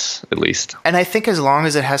than this, at least. And I think as long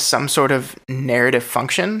as it has some sort of narrative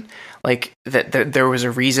function, like that there was a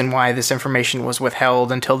reason why this information was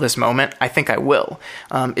withheld until this moment, I think I will.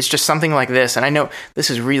 It's just something like this, and I know this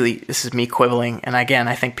is me quibbling, and again,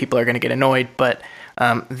 I think people are going to get annoyed, but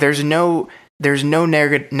there's no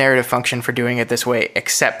narrative function for doing it this way,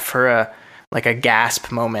 except for a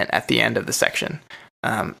gasp moment at the end of the section,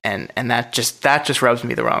 and that just rubs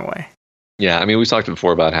me the wrong way. Yeah, I mean, we talked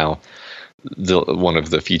before about how one of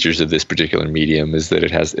the features of this particular medium is that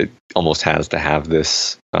it almost has to have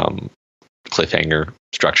this cliffhanger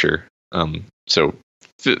structure. So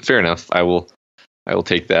fair enough. I will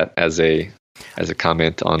take that as a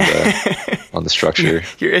comment on the on the structure.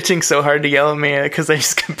 You're itching so hard to yell at me because I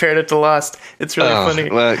just compared it to Lost. It's really funny.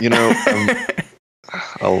 Well,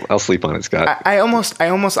 I'll sleep on it, Scott. I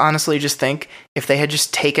almost honestly just think if they had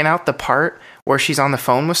just taken out the part where she's on the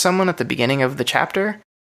phone with someone at the beginning of the chapter,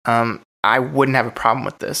 I wouldn't have a problem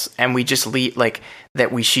with this. And we just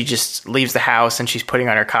she just leaves the house and she's putting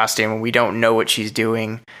on her costume and we don't know what she's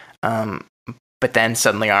doing. But then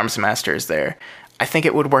suddenly Armsmaster is there. I think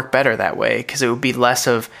it would work better that way because it would be less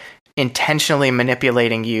of intentionally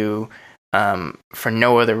manipulating you for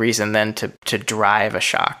no other reason than to drive a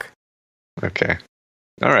shock. Okay.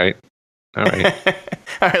 All right. All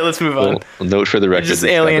right, let's move on. Well, note for the record. You just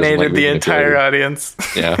alienated the entire audience.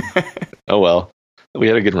 Yeah. Oh, well. We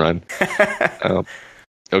had a good run.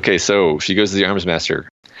 Okay, so she goes to the Armsmaster.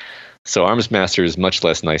 So Armsmaster is much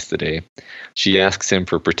less nice today. She asks him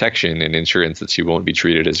for protection and insurance that she won't be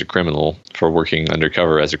treated as a criminal for working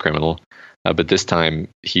undercover as a criminal. But this time,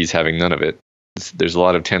 he's having none of it. There's a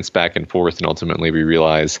lot of tense back and forth, and ultimately we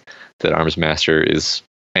realize that Armsmaster is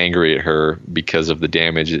angry at her because of the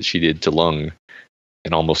damage that she did to Lung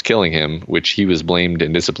and almost killing him, which he was blamed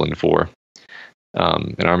and disciplined for.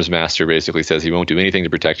 And Armsmaster basically says he won't do anything to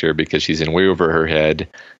protect her because she's in way over her head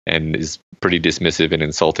and is pretty dismissive and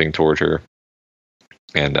insulting toward her.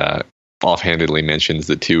 And offhandedly mentions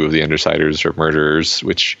that 2 of the Undersiders are murderers,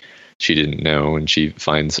 which she didn't know, and she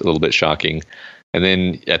finds a little bit shocking. And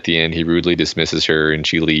then at the end, he rudely dismisses her, and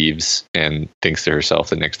she leaves and thinks to herself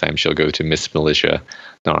the next time she'll go to Miss Militia,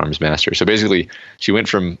 not Armsmaster. So basically, she went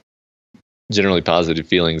from generally positive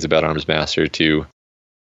feelings about Armsmaster to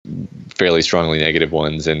fairly strongly negative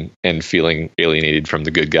ones and feeling alienated from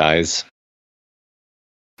the good guys.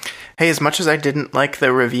 Hey, as much as I didn't like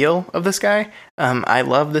the reveal of this guy, I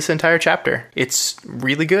love this entire chapter. It's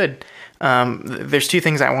really good. There's 2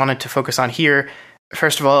 things I wanted to focus on here.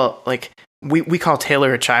 First of all, we call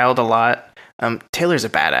Taylor a child a lot. Taylor's a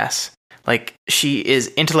badass. She is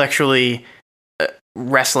intellectually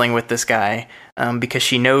wrestling with this guy because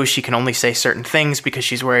she knows she can only say certain things because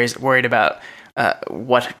she's worried about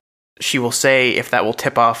what she will say if that will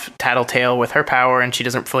tip off Tattletale with her power, and she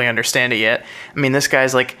doesn't fully understand it yet. I mean, this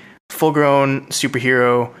guy's full-grown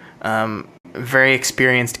superhero, very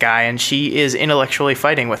experienced guy, and she is intellectually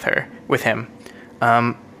fighting with him.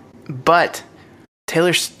 But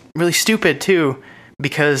Taylor's really stupid too,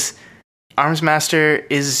 because Armsmaster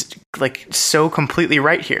is so completely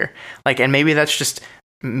right here. And maybe that's just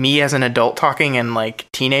me as an adult talking, and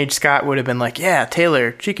teenage Scott would have been yeah,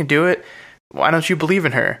 Taylor, she can do it. Why don't you believe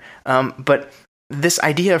in her? But this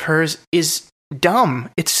idea of hers is dumb.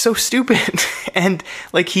 It's so stupid. And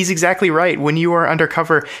he's exactly right. When you are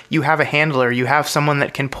undercover, you have a handler. You have someone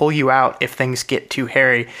that can pull you out if things get too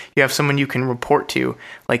hairy. You have someone you can report to.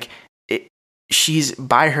 She's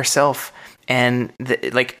by herself, and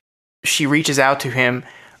she reaches out to him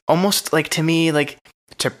almost to me,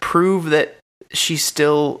 to prove that she's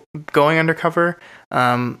still going undercover.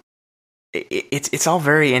 It's all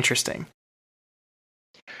very interesting.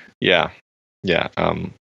 Yeah.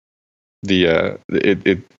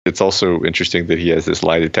 It's also interesting that he has this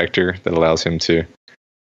lie detector that allows him to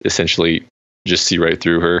essentially just see right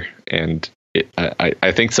through her, and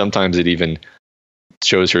I think sometimes it even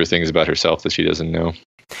shows her things about herself that she doesn't know.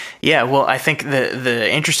 Yeah, well, I think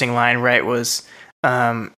the interesting line, right, was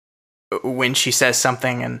when she says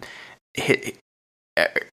something and he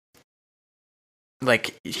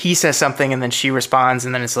says something and then she responds,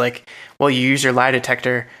 and then it's well, you use your lie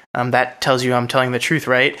detector. That tells you I'm telling the truth,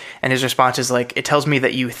 right? And his response is it tells me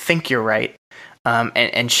that you think you're right.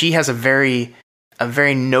 And she has a very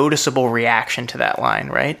noticeable reaction to that line,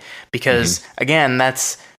 right? Because again,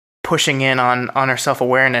 that's pushing in on her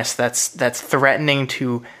self-awareness. That's threatening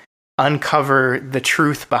to uncover the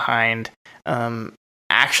truth behind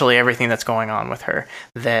actually everything that's going on with her.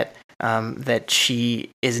 That she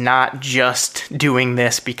is not just doing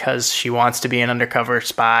this because she wants to be an undercover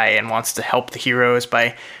spy and wants to help the heroes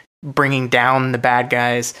by bringing down the bad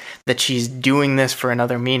guys, that she's doing this for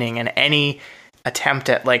another meaning. And any attempt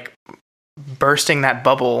at bursting that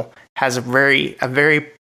bubble has a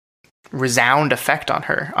very resound effect on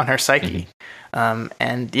her psyche.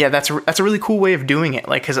 And yeah, that's a really cool way of doing it.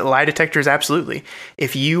 Because a lie detector is absolutely,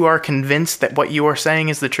 if you are convinced that what you are saying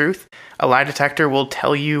is the truth, a lie detector will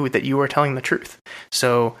tell you that you are telling the truth.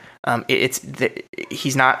 So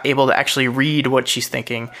he's not able to actually read what she's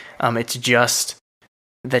thinking. It's just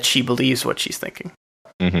that she believes what she's thinking.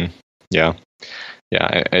 Mm-hmm. Yeah.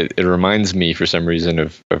 It reminds me for some reason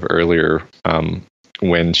of earlier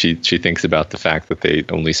when she thinks about the fact that they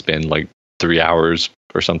only spend 3 hours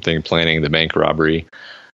or something planning the bank robbery,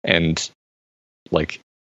 and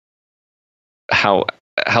how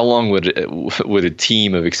how long would a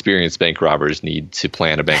team of experienced bank robbers need to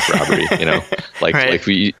plan a bank robbery? Like Right.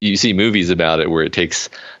 like you see movies about it where it takes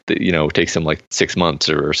them like 6 months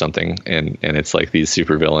or something, and it's like these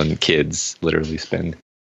supervillain kids literally spend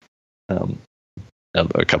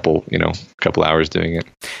a couple hours doing it.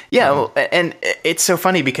 Yeah, well, and it's so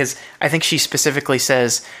funny because I think she specifically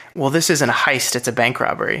says, "Well, this isn't a heist; it's a bank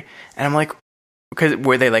robbery." And I'm like, because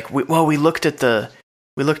were they like, we looked at the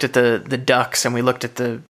ducts and we looked at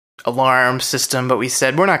the alarm system, but we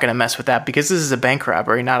said we're not going to mess with that because this is a bank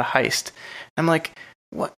robbery, not a heist. I'm like,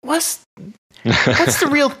 what's the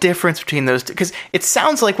real difference between those two? Because it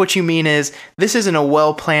sounds like what you mean is this isn't a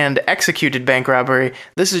well-planned, executed bank robbery.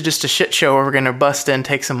 This is just a shit show where we're going to bust in,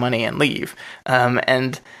 take some money, and leave.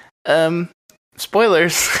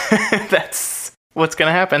 Spoilers, that's what's going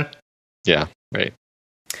to happen. Yeah, right.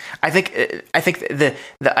 I think the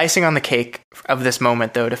icing on the cake of this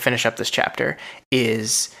moment, though, to finish up this chapter,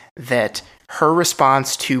 is that her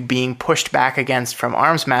response to being pushed back against from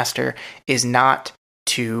Armsmaster is not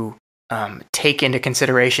to take into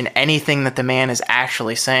consideration anything that the man is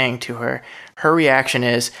actually saying to her. Her reaction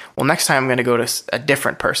is, well, next time I'm going to go to a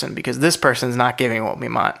different person because this person's not giving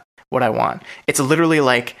what I want. It's literally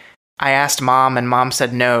like, I asked mom and mom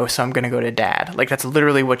said no, so I'm going to go to dad. Like, that's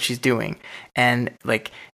literally what she's doing. And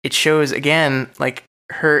like, it shows again, like,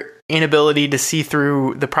 her inability to see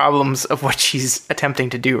through the problems of what she's attempting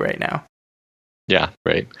to do right now. Yeah,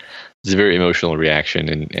 right. It's a very emotional reaction,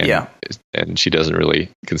 and she doesn't really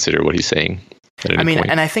consider what he's saying at any point.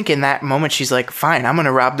 And I think in that moment she's like, fine, I'm going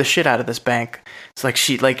to rob the shit out of this bank. It's like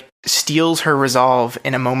she like steals her resolve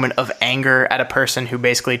in a moment of anger at a person who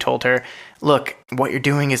basically told her, look, what you're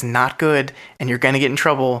doing is not good and you're going to get in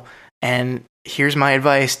trouble. And here's my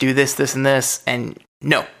advice, do this, this, and this. And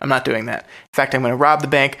no, I'm not doing that. In fact, I'm going to rob the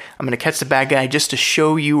bank. I'm going to catch the bad guy just to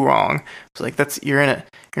show you wrong. It's like, you're in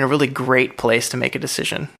a really great place to make a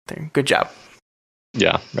decision. Good job.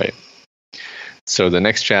 Yeah, right. So the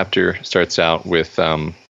next chapter starts out with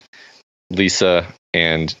Lisa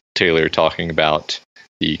and Taylor talking about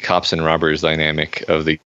the cops and robbers dynamic of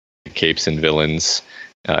the capes and villains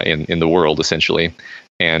in the world, essentially.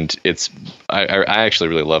 And I actually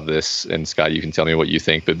really love this. And Scott, you can tell me what you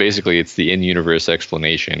think. But basically, it's the in-universe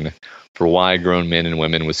explanation for why grown men and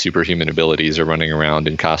women with superhuman abilities are running around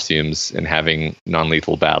in costumes and having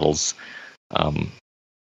non-lethal battles.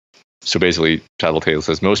 So basically, Tattletale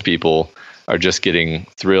says most people are just getting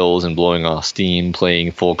thrills and blowing off steam,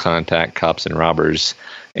 playing full contact cops and robbers,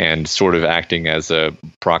 and sort of acting as a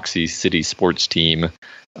proxy city sports team,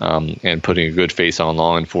 and putting a good face on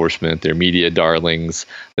law enforcement. They're media darlings.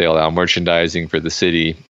 They allow merchandising for the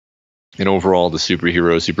city. And overall, the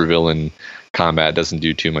superhero-supervillain combat doesn't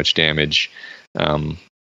do too much damage. And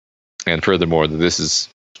furthermore, this is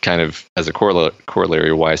kind of as a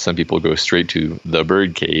corollary why some people go straight to the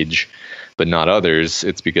birdcage, but not others.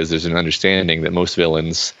 It's because there's an understanding that most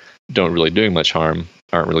villains aren't really doing much harm,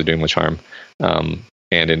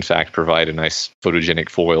 and in fact provide a nice photogenic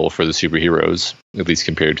foil for the superheroes, at least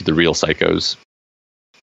compared to the real psychos.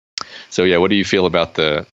 So yeah, what do you feel about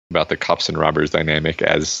the cops and robbers dynamic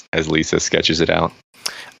as Lisa sketches it out?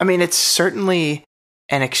 I mean, it's certainly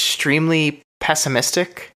an extremely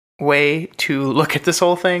pessimistic way to look at this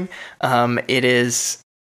whole thing. It is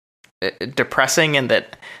depressing in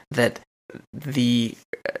that the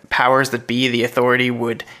powers that be, the authority,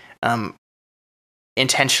 would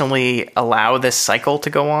intentionally allow this cycle to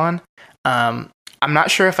go on. I'm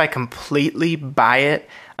not sure if I completely buy it.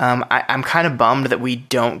 I'm kind of bummed that we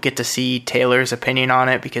don't get to see Taylor's opinion on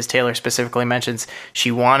it, because Taylor specifically mentions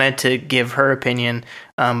she wanted to give her opinion,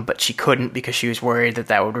 but she couldn't because she was worried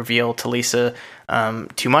that would reveal to Lisa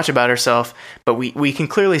too much about herself. But we can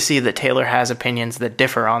clearly see that Taylor has opinions that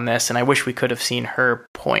differ on this, and I wish we could have seen her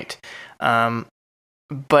point.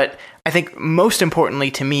 But I think most importantly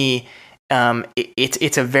to me,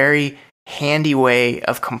 it's a very handy way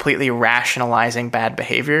of completely rationalizing bad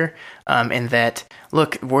behavior, in that,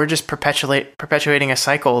 look, we're just perpetuating a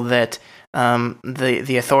cycle that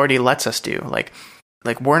the authority lets us do. Like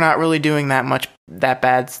we're not really doing that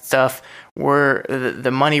bad stuff.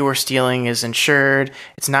 The money we're stealing is insured.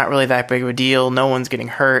 It's not really that big of a deal. No one's getting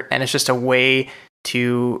hurt, and it's just a way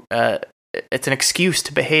to it's an excuse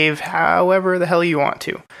to behave however the hell you want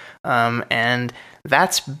to, and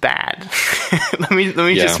that's bad. let me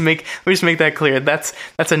just make that clear. That's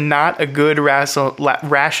not a good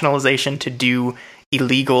rationalization to do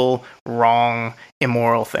illegal, wrong,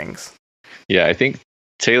 immoral things. Yeah, I think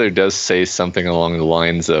Taylor does say something along the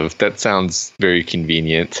lines of, that sounds very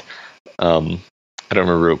convenient. I don't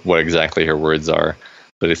remember what exactly her words are,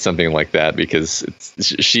 it's something like that, because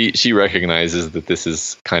she recognizes that this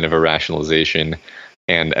is kind of a rationalization,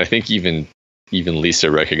 and I think even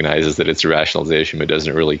Lisa recognizes that it's a rationalization, but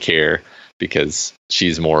doesn't really care, because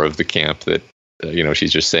she's more of the camp that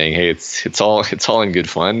she's just saying, hey, it's all in good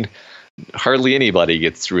fun. Hardly anybody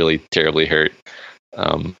gets really terribly hurt.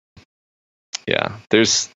 There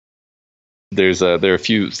are a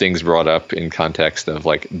few things brought up in context of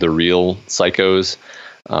like the real psychos,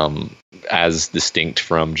 as distinct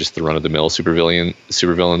from just the run-of-the-mill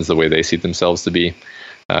supervillains, the way they see themselves to be.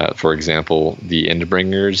 For example, the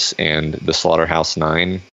Endbringers and the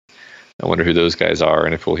Slaughterhouse-9. I wonder who those guys are,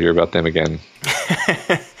 and if we'll hear about them again.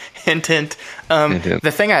 Hint, hint.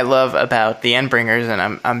 The thing I love about the Endbringers,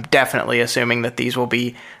 and I'm definitely assuming that these will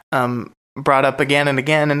be brought up again and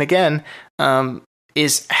again and again,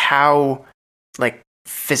 is how like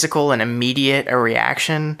physical and immediate a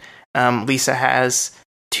reaction Lisa has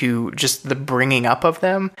to just the bringing up of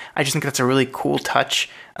them. I just think that's a really cool touch.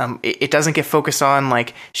 It doesn't get focused on,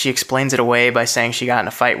 like, she explains it away by saying she got in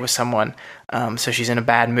a fight with someone, so she's in a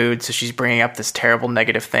bad mood, so she's bringing up this terrible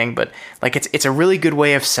negative thing. But like, it's a really good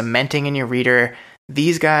way of cementing in your reader,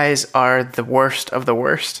 these guys are the worst of the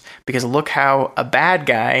worst, because look how a bad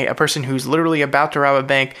guy, a person who's literally about to rob a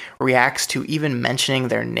bank, reacts to even mentioning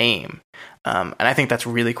their name. And I think that's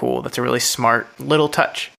really cool. That's a really smart little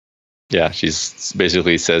touch. Yeah, she's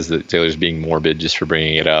basically says that Taylor's being morbid just for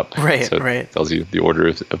bringing it up. Right, so right. It tells you the order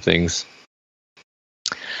of things.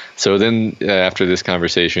 So then after this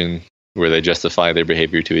conversation where they justify their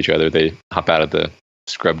behavior to each other, they hop out of the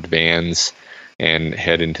scrubbed vans and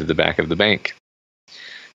head into the back of the bank.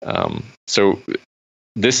 So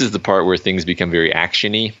this is the part where things become very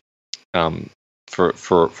action-y for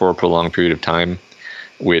a prolonged period of time,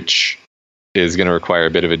 which is going to require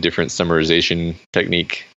a bit of a different summarization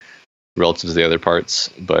technique relative to the other parts,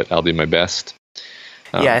 but I'll do my best.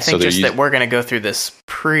 I think that we're going to go through this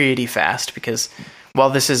pretty fast, because while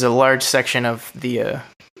this is a large section of the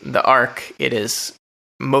arc, it is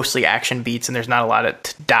mostly action beats, and there's not a lot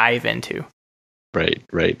to dive into. Right.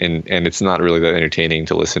 And it's not really that entertaining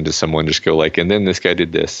to listen to someone just go like, and then this guy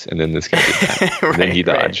did this, and then this guy did that, and then he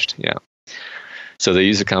dodged. Right. Yeah. So they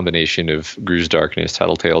use a combination of Gru's darkness,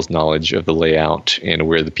 Tattletale's knowledge of the layout and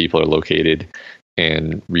where the people are located,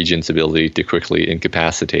 and Regent's ability to quickly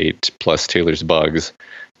incapacitate, plus Taylor's bugs,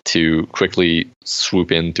 to quickly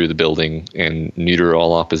swoop in through the building and neuter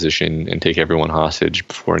all opposition and take everyone hostage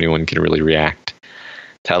before anyone can really react.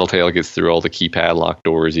 Tattletale gets through all the keypad locked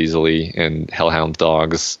doors easily, and Hellhound's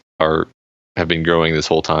dogs have been growing this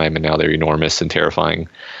whole time, and now they're enormous and terrifying.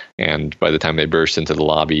 And by the time they burst into the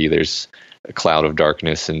lobby, there's a cloud of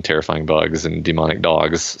darkness and terrifying bugs and demonic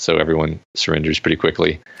dogs, so everyone surrenders pretty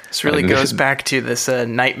quickly. This really goes back to this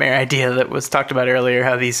nightmare idea that was talked about earlier,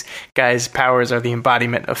 how these guys' powers are the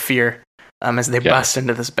embodiment of fear as they bust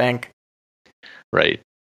into this bank. Right.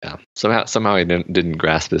 Yeah. Somehow I didn't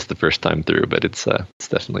grasp this the first time through, but it's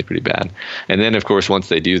definitely pretty bad. And then, of course, once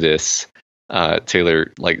they do this,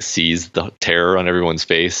 Taylor like sees the terror on everyone's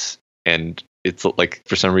face, and it's like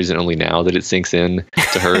for some reason only now that it sinks in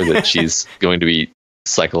to her that she's going to be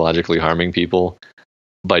psychologically harming people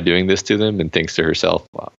by doing this to them, and thinks to herself,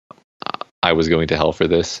 I was going to hell for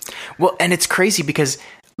this. Well, and it's crazy because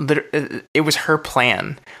it was her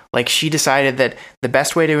plan. Like, she decided that the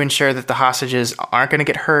best way to ensure that the hostages aren't going to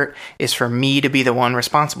get hurt is for me to be the one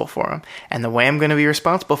responsible for them. And the way I'm going to be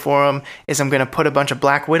responsible for them is I'm going to put a bunch of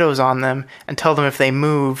Black Widows on them and tell them if they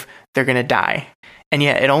move, they're going to die. And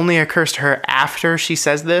yet it only occurs to her after she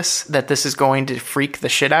says this, that this is going to freak the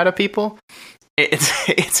shit out of people.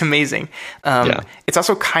 It's amazing. It's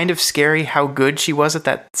also kind of scary how good she was at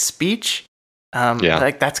that speech.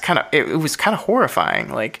 Like, that's kind of, it was kind of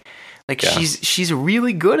horrifying. Like she's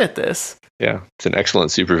really good at this. Yeah. It's an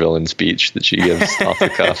excellent supervillain speech that she gives off the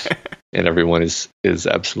cuff, and everyone is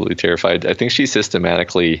absolutely terrified. I think she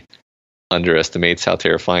systematically underestimates how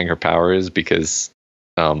terrifying her power is, because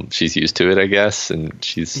she's used to it, I guess. And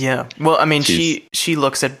well, I mean, she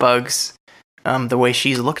looks at bugs the way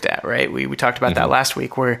she's looked at, right? We talked about that last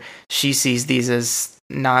week, where she sees these as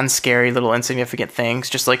non-scary little insignificant things,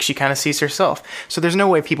 just like she kind of sees herself. So there's no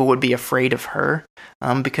way people would be afraid of her,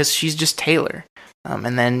 because she's just Taylor.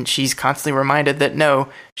 And then she's constantly reminded that no,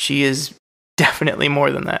 she is definitely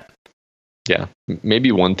more than that. Yeah.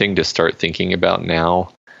 Maybe one thing to start thinking about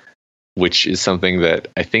now, which is something that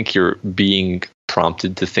I think you're being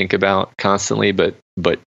prompted to think about constantly, but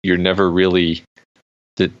you're never really,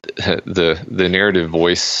 the narrative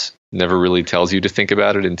voice never really tells you to think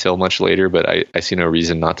about it until much later, but I see no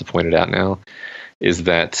reason not to point it out now, is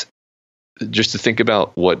that just to think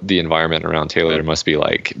about what the environment around Taylor must be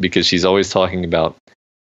like, because she's always talking about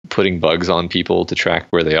putting bugs on people to track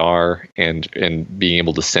where they are, and being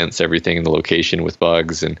able to sense everything in the location with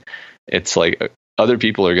bugs. And it's like other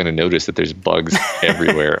people are going to notice that there's bugs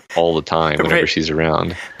everywhere all the time whenever she's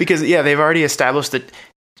around. Because they've already established that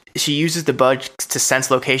she uses the bugs to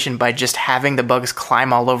sense location by just having the bugs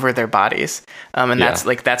climb all over their bodies. And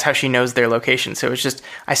that's how she knows their location. So it's just,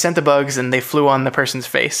 I sent the bugs and they flew on the person's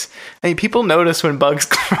face. I mean, people notice when bugs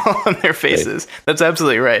crawl on their faces. Right. That's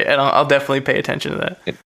absolutely right. And I'll definitely pay attention to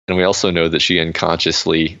that. And we also know that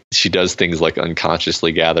she does things like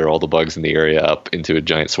unconsciously gather all the bugs in the area up into a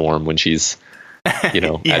giant swarm when she's,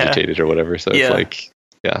 agitated or whatever. So it's like,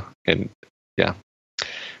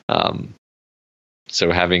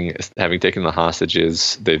 so having taken the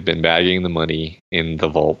hostages, they've been bagging the money in the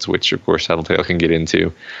vault, which of course Tattletale can get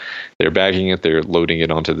into. They're bagging it, they're loading it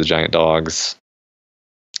onto the giant dogs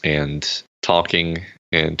and talking,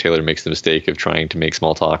 and Taylor makes the mistake of trying to make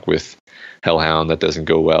small talk with Hellhound. That doesn't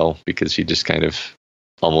go well because she just kind of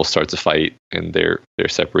almost starts a fight, and they're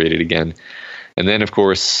separated again. And then of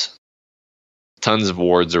course tons of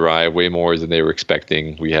wards arrive, way more than they were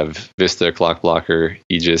expecting. We have Vista, Clockblocker,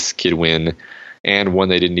 Aegis, Kidwin, and one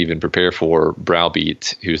they didn't even prepare for,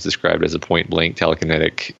 Browbeat, who's described as a point-blank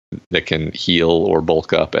telekinetic that can heal or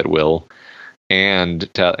bulk up at will.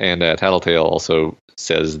 And Tattletale also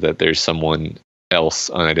says that there's someone else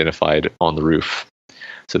unidentified on the roof.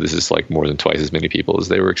 So this is like more than twice as many people as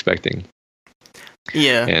they were expecting.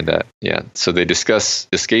 Yeah. And so they discuss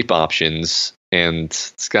escape options. And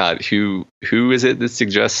Scott, who is it that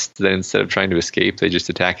suggests that instead of trying to escape, they just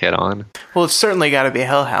attack head on? Well, it's certainly got to be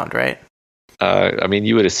Hellhound, right? I mean,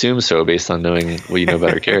 you would assume so based on knowing what you know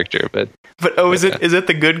about her character, but is it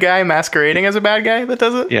the good guy masquerading as a bad guy that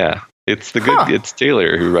does it? Yeah, it's the good. It's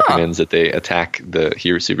Taylor who recommends that they attack the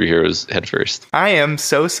superheroes head first. I am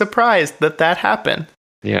so surprised that happened.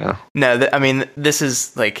 Yeah. No, this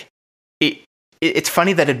is like it's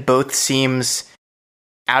funny that it both seems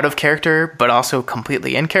out of character, but also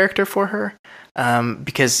completely in character for her,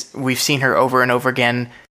 because we've seen her over and over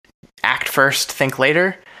again act first, think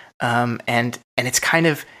later. And it's kind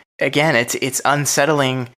of, again, it's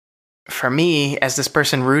unsettling for me as this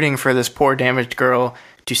person rooting for this poor damaged girl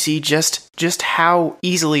to see just how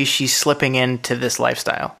easily she's slipping into this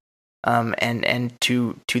lifestyle, and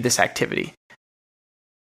to this activity.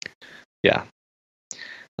 Yeah.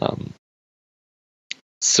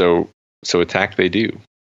 So attack they do.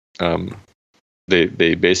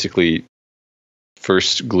 They basically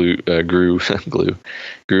first Gru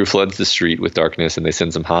floods the street with darkness, and they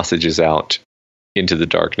send some hostages out into the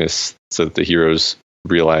darkness so that the heroes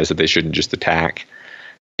realize that they shouldn't just attack.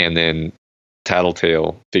 And then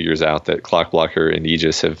Tattletale figures out that Clockblocker and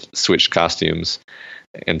Aegis have switched costumes,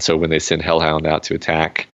 and so when they send Hellhound out to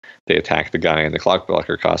attack, they attack the guy in the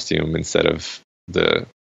Clockblocker costume instead of the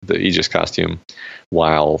Aegis costume,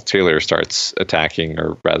 while Taylor starts attacking,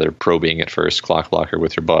 or rather probing at first, Clockblocker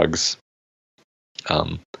with her bugs.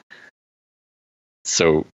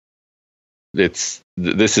 So this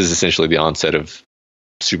is essentially the onset of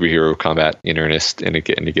superhero combat in earnest, and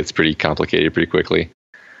it gets pretty complicated pretty quickly.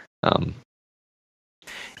 So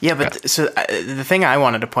the thing I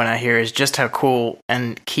wanted to point out here is just how cool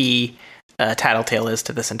and key Tattletale is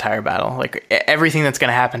to this entire battle. Like everything that's going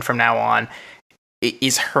to happen from now on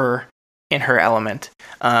is her in her element.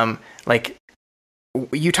 Like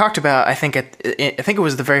you talked about, I think it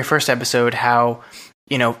was the very first episode, how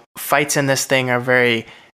fights in this thing are very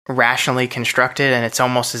rationally constructed, and it's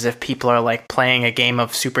almost as if people are like playing a game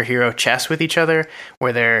of superhero chess with each other,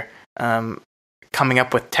 where they're coming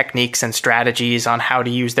up with techniques and strategies on how to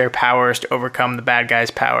use their powers to overcome the bad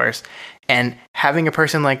guy's powers. And having a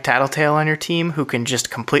person like Tattletale on your team who can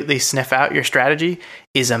just completely sniff out your strategy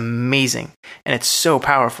is amazing, and it's so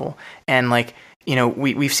powerful. And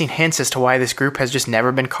we've seen hints as to why this group has just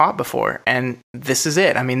never been caught before. And this is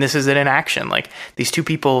it. I mean, this is it in action. Like, these two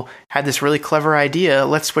people had this really clever idea.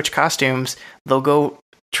 Let's switch costumes. They'll go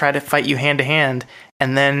try to fight you hand to hand,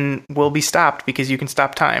 and then we'll be stopped because you can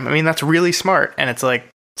stop time. I mean, that's really smart. And it's like,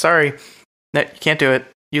 sorry, you can't do it.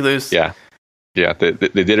 You lose. Yeah. Yeah. They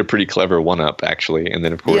did a pretty clever one-up, actually. And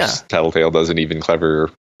then, of course, Tattletale does an even cleverer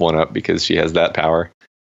one-up because she has that power.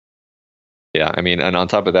 Yeah. I mean, and on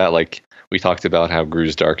top of that, like, we talked about how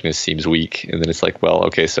Gru's darkness seems weak, and then it's like, well,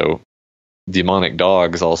 okay, so demonic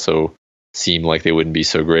dogs also seem like they wouldn't be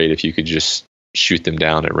so great if you could just shoot them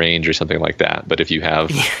down at range or something like that. But if you have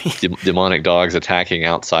demonic dogs attacking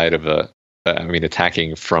outside of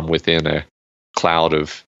attacking from within a cloud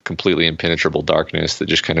of completely impenetrable darkness that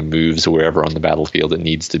just kind of moves wherever on the battlefield it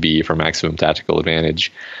needs to be for maximum tactical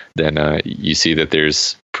advantage, then you see that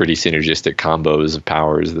there's pretty synergistic combos of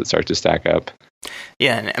powers that start to stack up.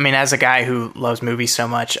 Yeah, and I mean, as a guy who loves movies so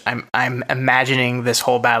much, I'm imagining this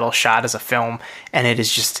whole battle shot as a film, and it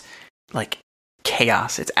is just like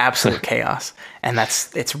chaos. It's absolute chaos, and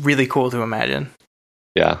it's really cool to imagine.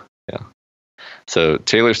 Yeah. So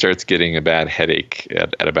Taylor starts getting a bad headache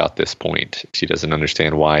at about this point. She doesn't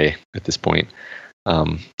understand why at this point.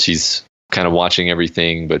 She's kind of watching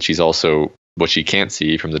everything, but she's also, what she can't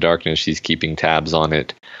see from the darkness, she's keeping tabs on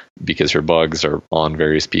it because her bugs are on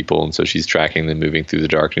various people, and so she's tracking them moving through the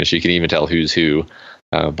darkness. She can even tell who's who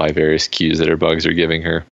by various cues that her bugs are giving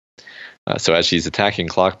her. So as she's attacking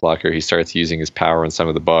Clockblocker, he starts using his power on some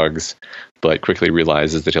of the bugs, but quickly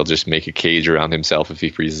realizes that he'll just make a cage around himself if he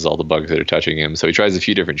freezes all the bugs that are touching him. So he tries a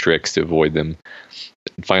few different tricks to avoid them.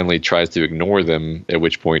 Finally tries to ignore them, at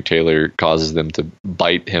which point Taylor causes them to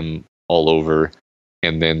bite him all over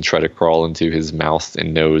and then try to crawl into his mouth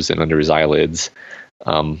and nose and under his eyelids.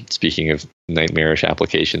 Speaking of nightmarish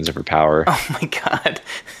applications of her power. Oh my God.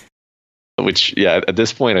 Which, yeah, at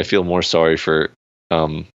this point I feel more sorry for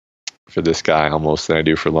this guy almost than I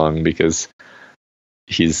do for Lung, because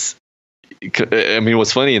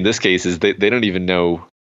what's funny in this case is they don't even know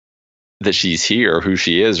that she's here or who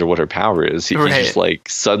she is or what her power is. He's just like,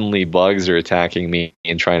 suddenly bugs are attacking me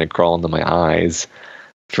and trying to crawl into my eyes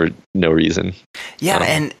for no reason.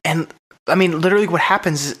 Yeah, and I mean, literally what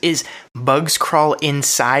happens is bugs crawl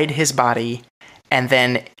inside his body, and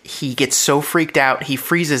then he gets so freaked out, he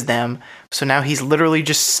freezes them. So now he's literally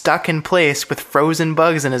just stuck in place with frozen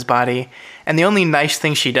bugs in his body. And the only nice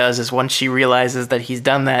thing she does is once she realizes that he's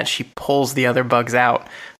done that, she pulls the other bugs out.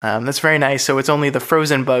 That's very nice. So it's only the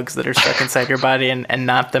frozen bugs that are stuck inside your body and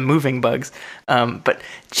not the moving bugs. But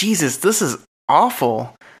Jesus, this is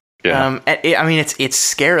awful. Yeah. I mean, it's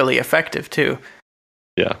scarily effective too.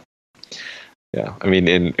 Yeah. Yeah. I mean,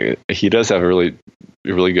 and he does have a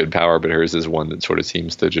really good power, but hers is one that sort of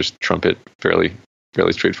seems to just trump it fairly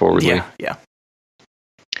straightforwardly. Yeah.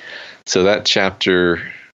 So that chapter,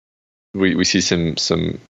 we see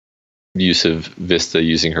some use of Vista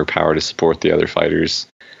using her power to support the other fighters.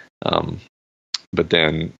 But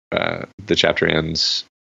then the chapter ends.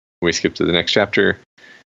 We skip to the next chapter.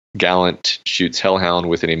 Gallant shoots Hellhound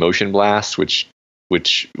with an emotion blast, which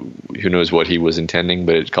who knows what he was intending,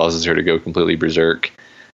 but it causes her to go completely berserk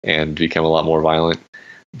and become a lot more violent.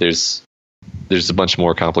 There's a bunch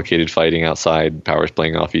more complicated fighting outside, powers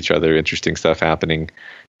playing off each other, interesting stuff happening.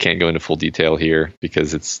 Can't go into full detail here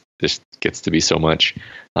because this gets to be so much.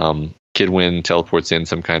 Kid Win teleports in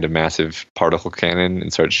some kind of massive particle cannon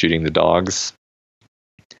and starts shooting the dogs.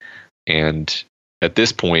 And at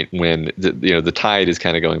this point, when the tide is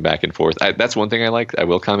kind of going back and forth, that's one thing I like. I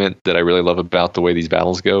will comment that I really love about the way these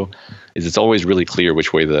battles go, is it's always really clear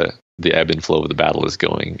which way the ebb and flow of the battle is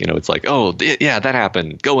going. It's like, oh yeah, that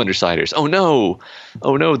happened. Go Undersiders. Oh no,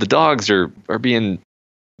 the dogs are being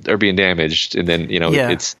damaged. And then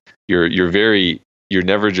it's you're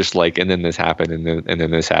never just like, and then this happened, and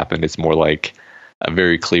then this happened. It's more like a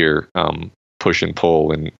very clear push and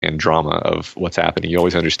pull and drama of what's happening. You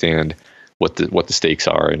always understand what the stakes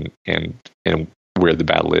are and where the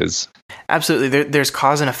battle is. Absolutely. There's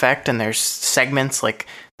cause and effect, and there's segments, like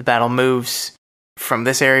the battle moves from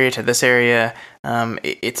this area to this area.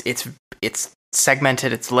 It's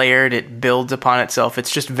segmented, it's layered, it builds upon itself.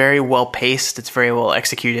 It's just very well paced, it's very well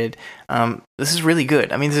executed. This is really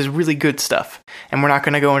good. I mean, this is really good stuff. And we're not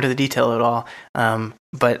going to go into the detail at all.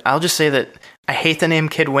 But I'll just say that I hate the name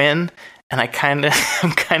Kid Win, and I'm kind of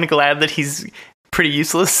glad that he's pretty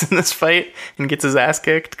useless in this fight and gets his ass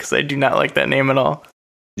kicked, because I do not like that name at all.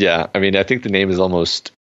 Yeah, I mean, I think the name is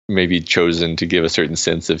almost maybe chosen to give a certain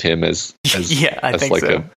sense of him as I think like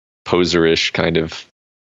so. A poserish kind of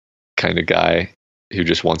guy who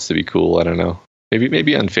just wants to be cool. I don't know.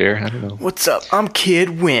 Maybe unfair. I don't know. What's up? I'm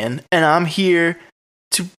Kid Win, and I'm here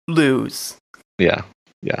to lose. Yeah.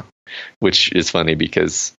 Which is funny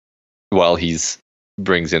because while he's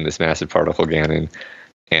brings in this massive particle cannon,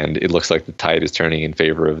 and it looks like the tide is turning in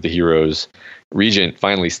favor of the heroes, Regent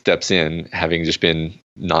finally steps in, having just been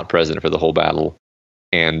not present for the whole battle,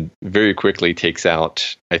 and very quickly takes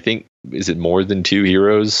out, I think, is it more than 2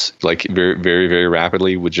 heroes? Like very, very, very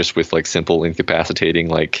rapidly, with like simple incapacitating,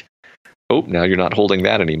 like, oh, now you're not holding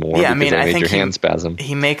that anymore. Yeah, I mean, I think your hand spasm.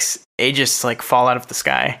 He makes Aegis like fall out of the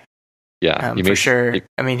sky. Yeah, for sure.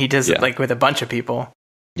 I mean, he does it like with a bunch of people.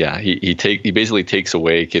 Yeah, he basically takes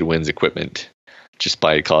away Kid Win's equipment just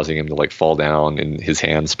by causing him to like fall down and his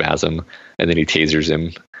hand spasm, and then he tasers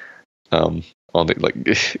him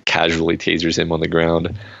casually tasers him on the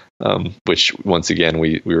ground. Which once again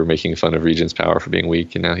we were making fun of Regent's power for being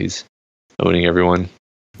weak, and now he's owning everyone.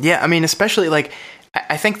 Yeah, I mean, especially like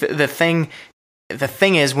I think the thing the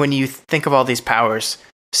thing is, when you think of all these powers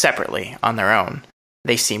separately on their own,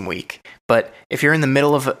 they seem weak. But if you're in the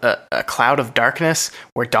middle of a cloud of darkness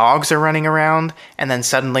where dogs are running around, and then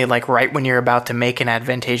suddenly, like right when you're about to make an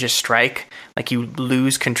advantageous strike, like you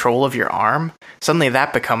lose control of your arm, suddenly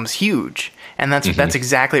that becomes huge. And that's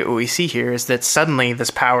exactly what we see here, is that suddenly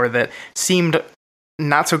this power that seemed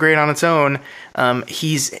not so great on its own,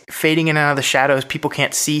 he's fading in and out of the shadows. People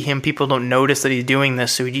can't see him. People don't notice that he's doing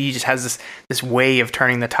this. So he just has this way of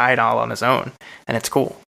turning the tide all on his own. And it's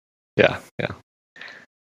cool. Yeah.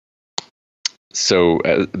 So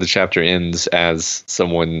the chapter ends as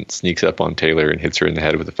someone sneaks up on Taylor and hits her in the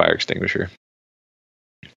head with a fire extinguisher,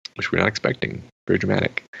 which we're not expecting. Very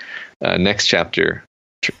dramatic. Next chapter,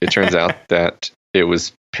 it turns out that it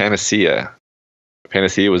was Panacea.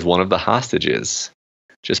 Panacea was one of the hostages,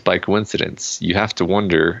 just by coincidence. You have to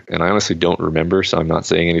wonder, and I honestly don't remember, so I'm not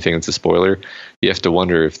saying anything that's a spoiler. You have to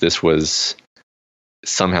wonder if this was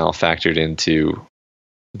somehow factored into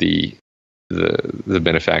the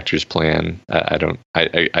benefactor's plan. I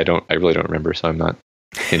really don't remember, so I'm not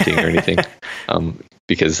hinting or anything.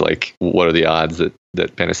 Because like, what are the odds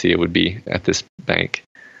that Panacea would be at this bank?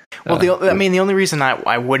 Well, the only reason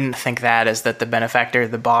I wouldn't think that is that the benefactor,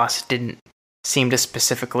 the boss, didn't seem to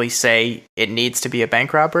specifically say it needs to be a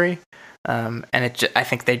bank robbery. And I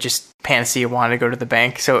think Panacea wanted to go to the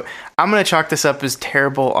bank. So I'm going to chalk this up as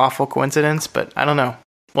terrible, awful coincidence, but I don't know.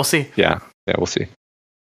 We'll see. Yeah, we'll see.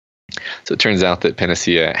 So it turns out that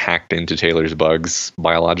Panacea hacked into Taylor's bugs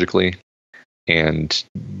biologically and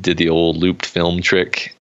did the old looped film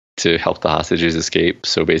trick to help the hostages escape.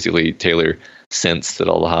 So basically, Taylor sensed that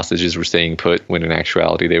all the hostages were staying put when in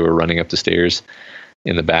actuality they were running up the stairs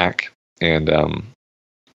in the back. And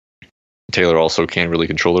Taylor also can't really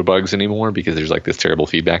control her bugs anymore because there's like this terrible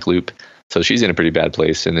feedback loop. So she's in a pretty bad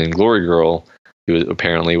place. And then Glory Girl, who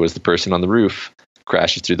apparently was the person on the roof,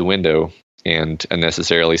 crashes through the window and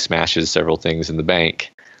unnecessarily smashes several things in the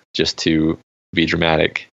bank just to be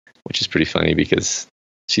dramatic, which is pretty funny because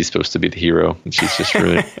she's supposed to be the hero and she's just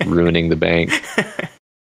ruining the bank.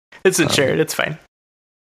 It's insured. It's fine.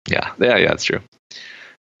 Yeah, it's true.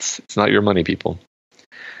 It's not your money, people.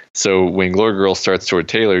 So when Glory Girl starts toward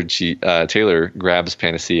Taylor, Taylor grabs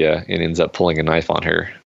Panacea and ends up pulling a knife on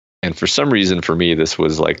her. And for some reason, for me, this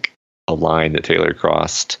was like a line that Taylor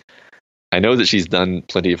crossed. I know that she's done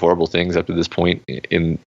plenty of horrible things up to this point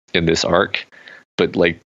in this arc, but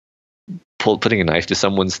like putting a knife to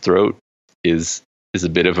someone's throat is a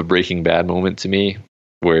bit of a Breaking Bad moment to me,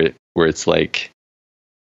 where it's like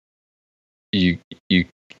you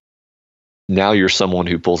now you're someone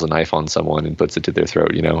who pulls a knife on someone and puts it to their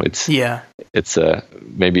throat. You know, it's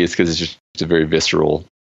maybe it's because it's just a very visceral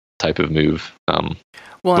type of move.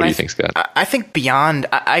 What do you think, Scott? I think beyond,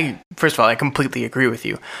 first of all, I completely agree with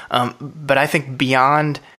you. But I think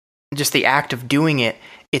beyond just the act of doing it,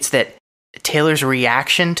 it's that Taylor's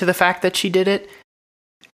reaction to the fact that she did it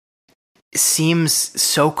seems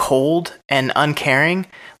so cold and uncaring.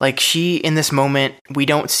 Like, she, in this moment, we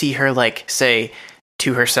don't see her like say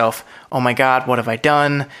to herself, "Oh my God, what have I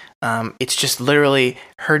done?" It's just literally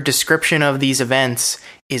her description of these events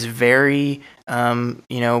is very,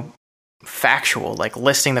 factual, like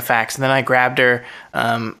listing the facts. And then I grabbed her.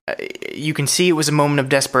 You can see it was a moment of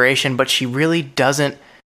desperation, but she really doesn't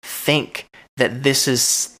think that this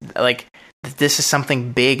is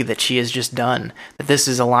something big that she has just done, that this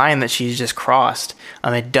is a line that she's just crossed.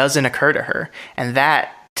 It doesn't occur to her. And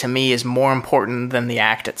that, to me, is more important than the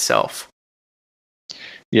act itself.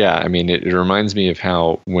 Yeah, I mean, it reminds me of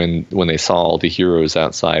how when they saw all the heroes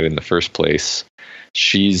outside in the first place,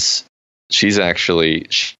 she's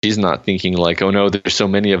not thinking like, oh no, there's so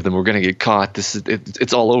many of them, we're gonna get caught,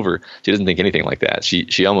 it's all over. She doesn't think anything like that.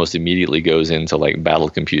 She almost immediately goes into like battle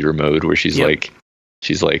computer mode, where she's like,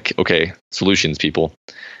 okay, solutions, people,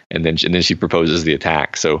 and then she proposes the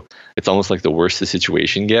attack. So it's almost like the worse the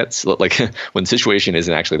situation gets, like when the situation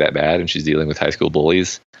isn't actually that bad and she's dealing with high school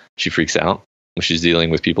bullies, she freaks out. When she's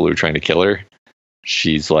dealing with people who are trying to kill her,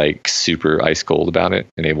 she's like super ice cold about it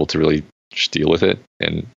and able to really just deal with it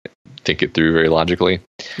and think it through very logically.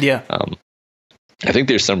 Yeah. I think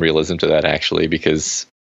there's some realism to that, actually, because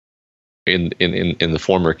in the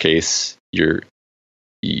former case, you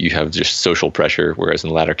have just social pressure, whereas in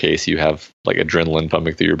the latter case, you have like adrenaline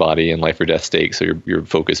pumping through your body and life or death stakes, so your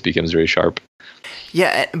focus becomes very sharp.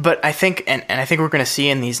 Yeah, but I think, and I think we're going to see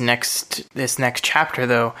in this next chapter,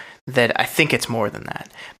 though, that I think it's more than that,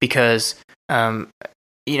 because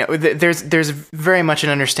there's very much an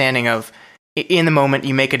understanding of, in the moment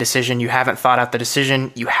you make a decision, you haven't thought out the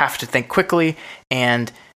decision, you have to think quickly,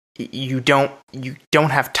 and you don't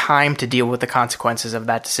have time to deal with the consequences of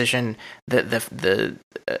that decision, the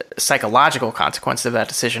psychological consequences of that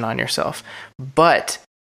decision on yourself. But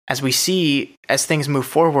as we see, as things move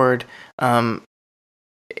forward,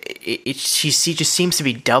 she just seems to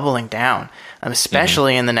be doubling down,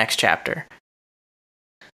 especially in the next chapter.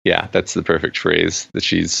 Yeah, that's the perfect phrase, that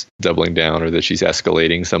she's doubling down, or that she's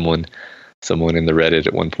escalating. Someone in the Reddit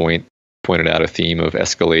at one point pointed out a theme of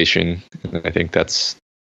escalation, and I think that's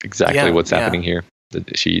exactly what's happening here. That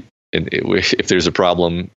if there's a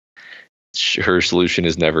problem, her solution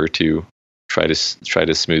is never to try to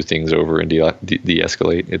smooth things over and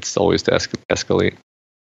de-escalate. It's always to escalate.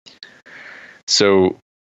 So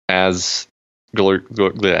as Glory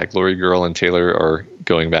Girl and Taylor are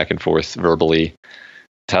going back and forth verbally,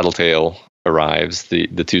 Tattletale arrives. The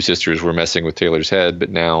two sisters were messing with Taylor's head, but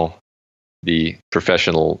now the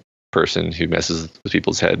professional person who messes with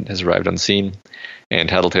people's head has arrived on scene, and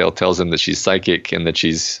Tattletale tells them that she's psychic and that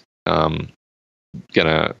she's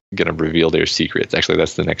gonna reveal their secrets. Actually,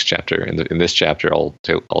 that's the next chapter. In this chapter, all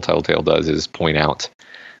Tattletale does is point out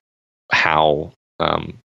how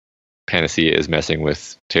Panacea is messing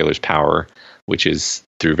with Taylor's power, which is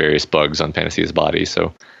through various bugs on Panacea's body.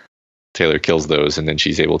 So Taylor kills those, and then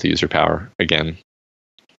she's able to use her power again.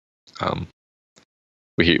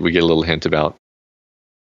 We get a little hint about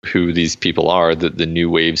who these people are, the New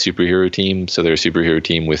Wave superhero team. So they're a superhero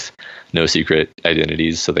team with no secret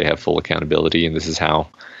identities, so they have full accountability, and this is how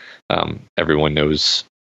everyone knows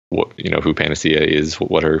who Panacea is,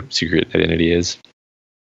 what her secret identity is.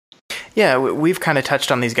 Yeah, we've kind of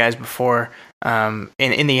touched on these guys before. In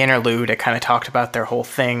the interlude, I kind of talked about their whole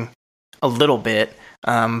thing a little bit,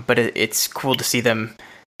 but it's cool to see them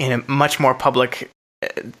in a much more public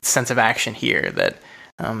sense of action here. That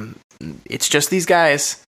it's just these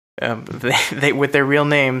guys, they with their real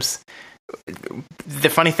names. The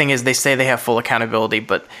funny thing is, they say they have full accountability,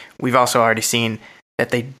 but we've also already seen that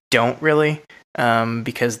they don't really.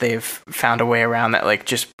 Because they've found a way around that, like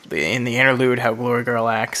just in the interlude, how Glory Girl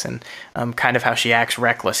acts, and kind of how she acts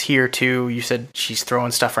reckless here too. You said she's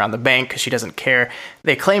throwing stuff around the bank because she doesn't care.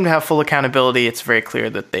 They claim to have full accountability. It's very clear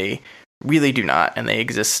that they really do not, and they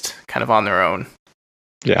exist kind of on their own.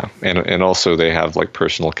 Yeah, and also they have like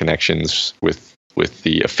personal connections with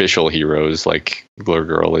the official heroes. Like Glory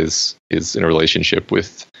Girl is in a relationship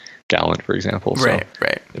with Gallant, for example. So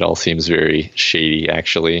right. It all seems very shady,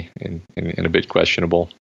 actually, and a bit questionable.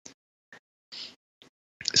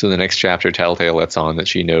 So in the next chapter, Tattletale lets on that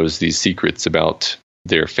she knows these secrets about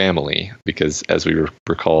their family, because as we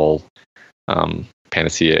recall,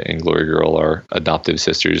 Panacea and Glory Girl are adoptive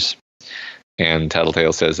sisters, and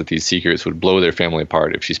Tattletale says that these secrets would blow their family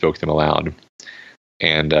apart if she spoke them aloud.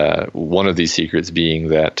 And one of these secrets being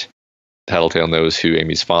that Tattletale knows who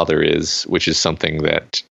Amy's father is, which is something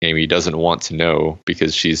that Amy doesn't want to know,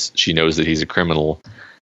 because she knows that he's a criminal,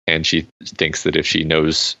 and she thinks that if she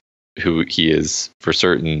knows who he is for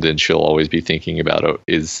certain, then she'll always be thinking about,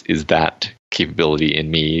 is that capability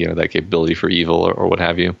in me, or that capability for evil, or what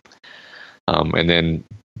have you. And then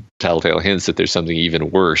Tattletale hints that there's something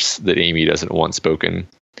even worse that Amy doesn't want spoken.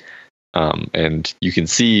 And you can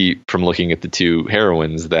see from looking at the two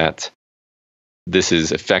heroines that this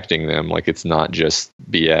is affecting them. Like, it's not just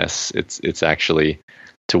BS. It's actually,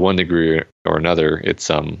 to one degree or another, it's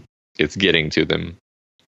getting to them.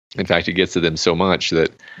 In fact, it gets to them so much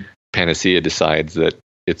that Panacea decides that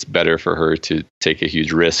it's better for her to take a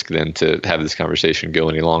huge risk than to have this conversation go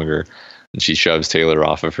any longer. And she shoves Taylor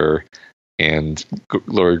off of her, and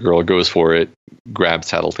Glory Girl goes for it, grabs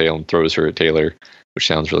Tattletale and throws her at Taylor, which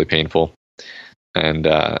sounds really painful. And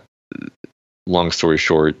long story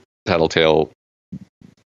short, Tattletale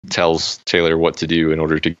tells Taylor what to do in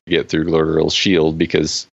order to get through Glory Girl's shield,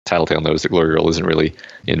 because Tattletale knows that Glory Girl isn't really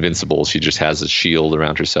invincible. She just has a shield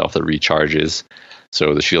around herself that recharges.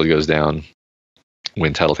 So the shield goes down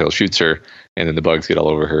when Tattletale shoots her, and then the bugs get all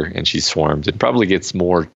over her, and she's swarmed, and probably gets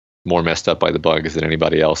more messed up by the bugs than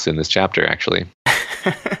anybody else in this chapter, actually.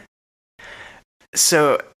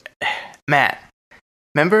 So, Matt,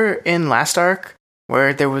 remember in last arc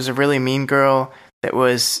where there was a really mean girl that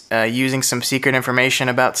was using some secret information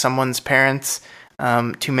about someone's parents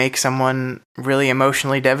to make someone really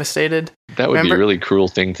emotionally devastated? That would be a really cruel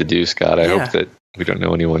thing to do, Scott. I hope that we don't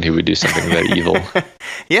know anyone who would do something that evil.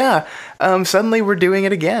 Yeah. Suddenly we're doing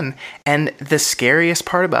it again. And the scariest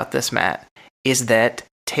part about this, Matt, is that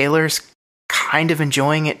Taylor's kind of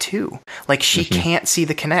enjoying it too. Like, she can't see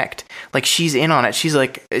the connect. Like, she's in on it. She's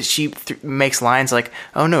like, makes lines like,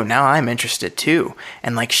 "Oh no, now I'm interested too."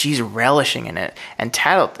 And like, she's relishing in it. And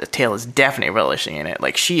Tattletale is definitely relishing in it.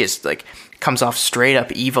 Like, she is like comes off straight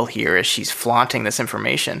up evil here as she's flaunting this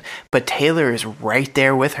information. But Taylor is right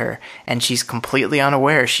there with her, and she's completely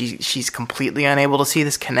unaware. She's completely unable to see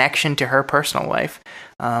this connection to her personal life.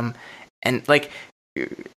 And like,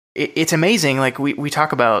 it's amazing. Like we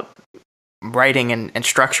talk about writing and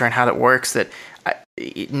structure and how that works. That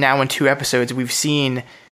now in 2 episodes, we've seen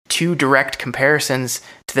 2 direct comparisons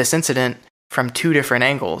to this incident from 2 different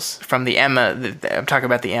angles. From the Emma, I'm talking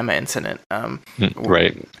about the Emma incident.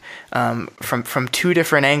 Right. From 2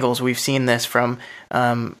 different angles, we've seen this from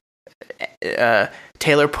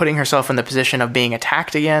Taylor putting herself in the position of being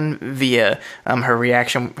attacked again via her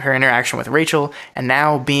interaction with Rachel, and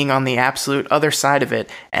now being on the absolute other side of it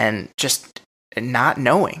and just not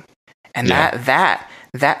knowing. And that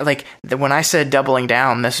like when I said doubling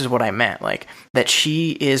down, this is what I meant. Like that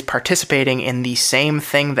she is participating in the same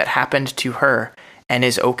thing that happened to her and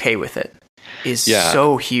is okay with it is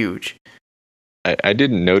so huge. I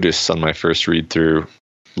didn't notice on my first read through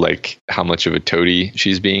like how much of a toady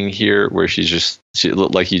she's being here, where she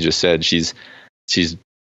like you just said, she's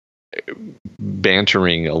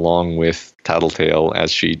bantering along with Tattletale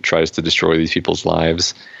as she tries to destroy these people's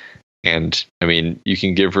lives. And I mean, you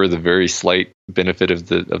can give her the very slight benefit of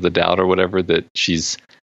the doubt or whatever that she's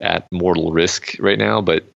at mortal risk right now,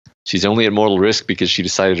 but she's only at mortal risk because she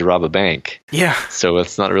decided to rob a bank. Yeah. So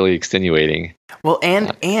it's not really extenuating. Well,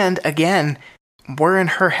 and again, we're in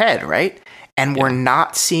her head, right? And we're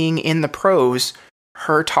not seeing in the prose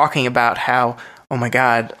her talking about how, oh my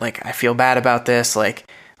God, like I feel bad about this.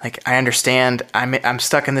 Like I understand I'm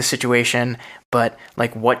stuck in this situation, but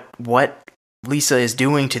like what Lisa is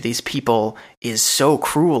doing to these people is so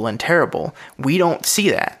cruel and terrible. We don't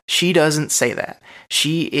see that. She doesn't say that.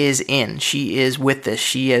 She is with this.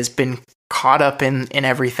 She has been caught up in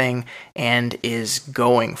everything and is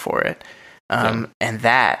going for it. And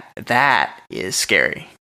that is scary.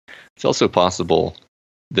 It's also possible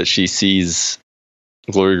that she sees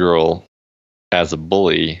Glory Girl as a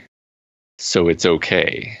bully, so it's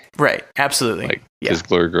okay. Right, absolutely. Like, because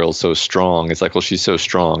Glory Girl's so strong, it's like, well, she's so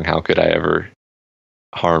strong, how could I ever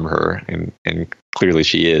harm her? And clearly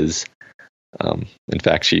she is. In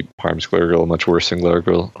fact, she harms Glory Girl much worse than Glory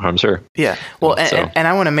Girl harms her. Yeah, well, and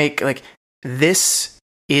I want to make, like, this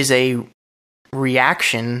is a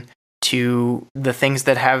reaction to the things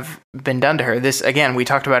that have been done to her. This, again, we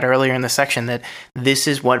talked about earlier in the section, that this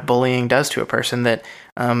is what bullying does to a person, that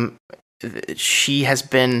she has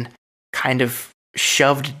been kind of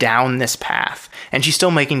shoved down this path, and she's still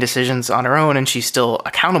making decisions on her own, and she's still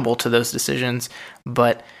accountable to those decisions.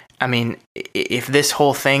 But I mean, if this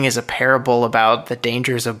whole thing is a parable about the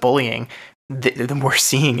dangers of bullying, then we're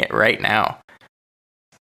seeing it right now.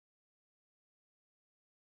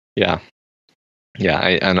 Yeah,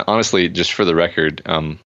 and honestly, just for the record,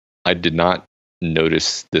 I did not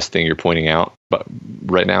notice this thing you're pointing out, but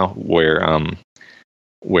right now, where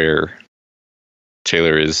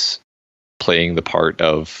Taylor is playing the part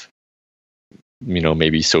of,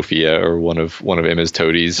 maybe Sophia or one of Emma's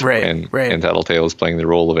toadies, right, and Tattletale is playing the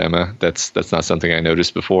role of Emma. That's not something I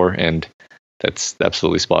noticed before, and that's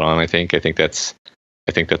absolutely spot on. I think that's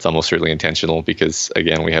almost certainly intentional, because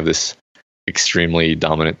again, we have this extremely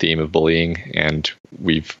dominant theme of bullying, and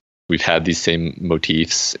we've had these same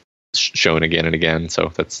motifs shown again and again.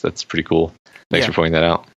 So that's pretty cool. Thanks for pointing that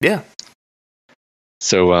out. Yeah.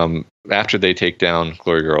 So after they take down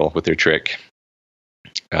Glory Girl with their trick,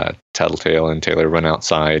 Tattletale and Taylor run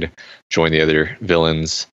outside, join the other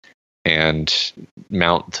villains, and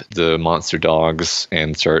mount the monster dogs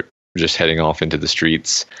and start just heading off into the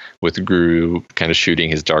streets, with Guru kind of shooting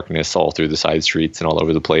his darkness all through the side streets and all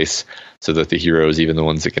over the place, so that the heroes, even the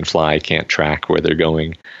ones that can fly, can't track where they're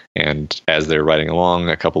going. And as they're riding along,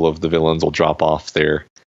 a couple of the villains will drop off their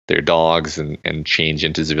dogs and change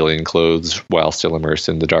into civilian clothes while still immersed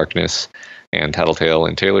in the darkness. And Tattletale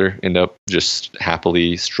and Taylor end up just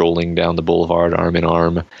happily strolling down the boulevard arm in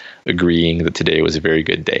arm, agreeing that today was a very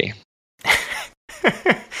good day.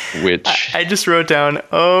 Which I just wrote down,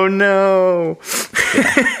 oh no.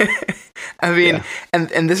 I mean,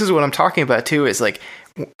 and this is what I'm talking about too, is like,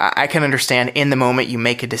 I can understand in the moment you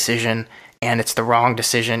make a decision and it's the wrong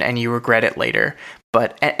decision and you regret it later.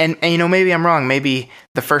 But, and maybe I'm wrong. Maybe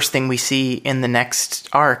the first thing we see in the next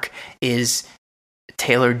arc is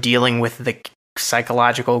Taylor dealing with the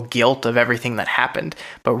psychological guilt of everything that happened.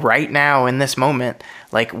 But right now, in this moment,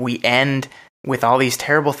 like, we end with all these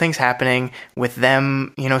terrible things happening, with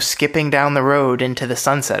them, skipping down the road into the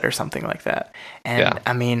sunset or something like that. And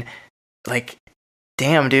I mean, like,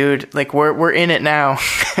 damn, dude, like, we're in it now.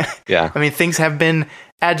 Yeah. I mean, things have been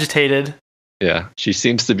agitated, Yeah, she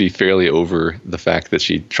seems to be fairly over the fact that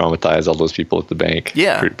she traumatized all those people at the bank.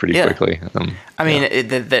 Yeah, pretty quickly. I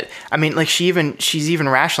mean, like she's even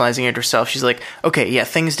rationalizing it herself. She's like, okay, yeah,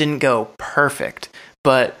 things didn't go perfect,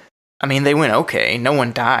 but I mean, they went okay. No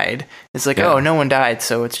one died. It's like, oh, no one died,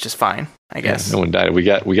 so it's just fine, I guess. Yeah, no one died. We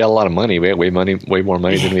got a lot of money. We had way more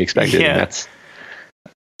money than we expected. Yeah. And it's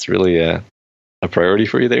really a priority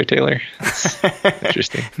for you there, Taylor. That's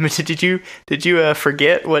interesting. Did you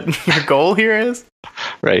forget what your goal here is?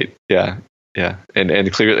 Right. Yeah. Yeah.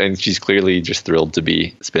 And she's clearly just thrilled to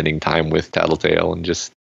be spending time with Tattletale and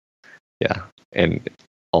just and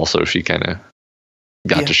also she kind of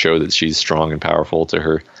got to show that she's strong and powerful to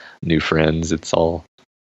her new friends. It's not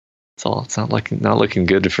looking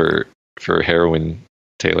good for heroine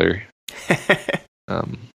Taylor.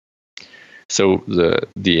 So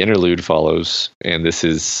the interlude follows, and it's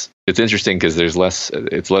interesting because it's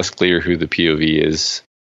less clear who the POV is.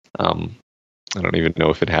 I don't even know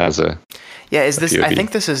if it has a POV. I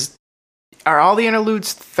think are all the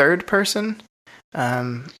interludes third person?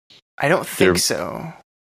 I don't think so.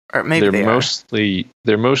 Or maybe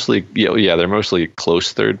they're mostly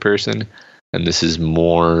close third person, and this is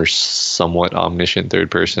more somewhat omniscient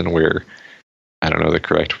third person where I don't know the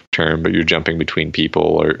correct term, but you're jumping between people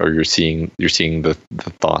or you're seeing the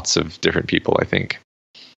thoughts of different people, I think.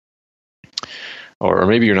 Or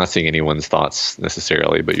maybe you're not seeing anyone's thoughts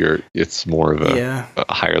necessarily, but it's more of a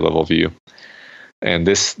higher level view. And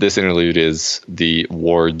this interlude is the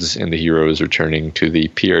wards and the heroes returning to the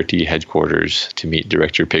PRT headquarters to meet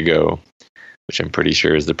Director Piggot, which I'm pretty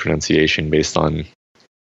sure is the pronunciation based on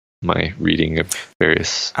my reading of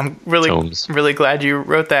various tomes. Really glad you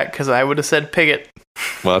wrote that because I would have said Pigott.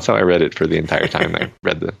 Well, that's how I read it for the entire time I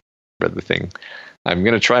read the thing. I'm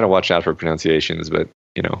going to try to watch out for pronunciations, but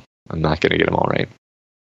I'm not going to get them all right.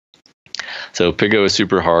 So Piggot is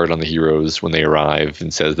super hard on the heroes when they arrive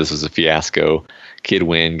and says this was a fiasco. Kid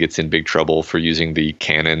Win gets in big trouble for using the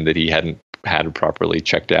cannon that he hadn't had properly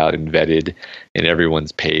checked out and vetted, and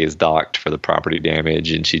everyone's pay is docked for the property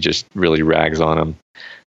damage, and she just really rags on him.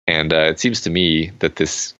 And it seems to me that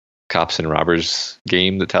this cops and robbers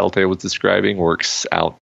game that Tattletale was describing works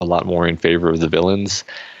out a lot more in favor of the villains,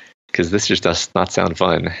 because this just does not sound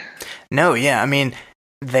fun. No, yeah, I mean,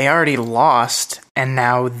 they already lost, and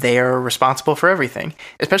now they're responsible for everything.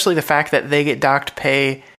 Especially the fact that they get docked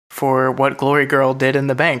pay for what Glory Girl did in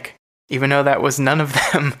the bank. Even though that was none of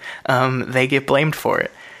them, they get blamed for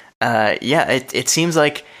it. It seems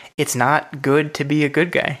like it's not good to be a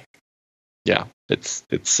good guy. Yeah, it's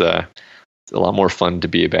a lot more fun to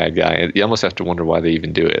be a bad guy. You almost have to wonder why they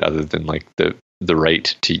even do it, other than like the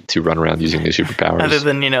right to run around using their superpowers. Other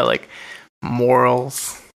than like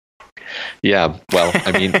morals. Yeah, well,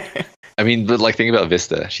 I mean, but like think about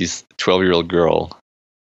Vista. She's a 12-year-old girl.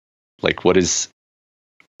 Like, what is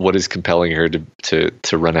compelling her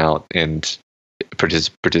to run out and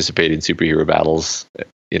participate in superhero battles? I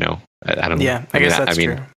don't know. Yeah, I guess that's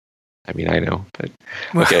true. I mean, I know, but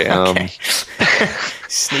okay.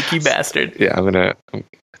 Sneaky bastard. Yeah, I'm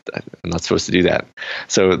not supposed to do that.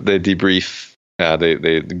 So the debrief,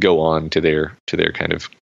 they go on to their kind of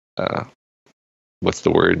what's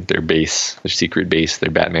the word? Their base, their secret base,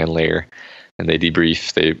 their Batman lair, and they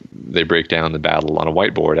debrief. They break down the battle on a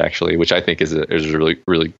whiteboard, actually, which I think is a really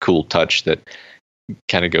really cool touch that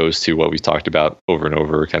kind of goes to what we've talked about over and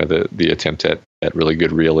over, kind of the attempt at really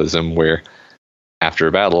good realism, where after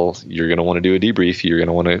a battle, you're going to want to do a debrief. You're going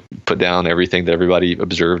to want to put down everything that everybody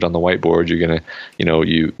observed on the whiteboard. You're going to,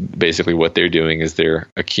 you basically what they're doing is they're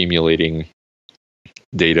accumulating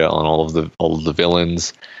data on all of the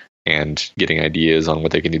villains and getting ideas on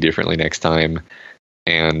what they can do differently next time.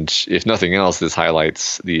 And if nothing else, this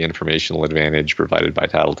highlights the informational advantage provided by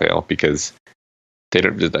Tattletale, because the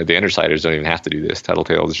Undersiders don't even have to do this.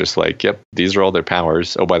 Tattletale is just like, yep, these are all their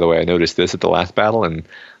powers. Oh, by the way, I noticed this at the last battle, and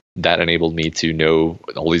that enabled me to know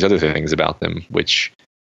all these other things about them, which,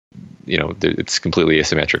 it's completely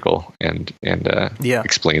asymmetrical and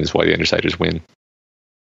explains why the Undersiders win.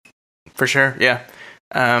 For sure, yeah.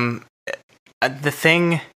 The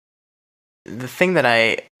thing that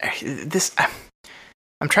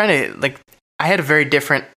I'm trying to, I had a very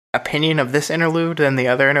different opinion of this interlude than the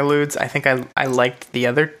other interludes. I think I liked the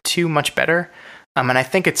other two much better. And I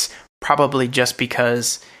think it's probably just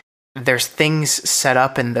because there's things set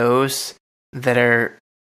up in those that are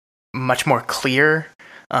much more clear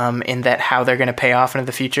in that how they're going to pay off into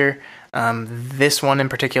the future. This one in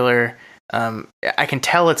particular, I can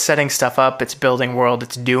tell it's setting stuff up, it's building world,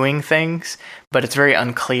 it's doing things, but it's very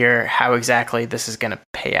unclear how exactly this is going to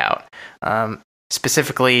pay out.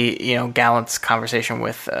 Specifically, Gallant's conversation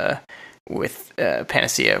with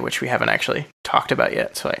Panacea, which we haven't actually talked about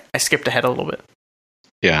yet. So I skipped ahead a little bit.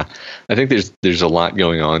 Yeah, I think there's a lot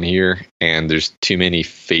going on here, and there's too many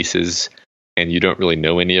faces, and you don't really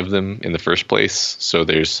know any of them in the first place. So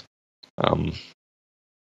there's,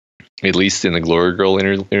 at least in the Glory Girl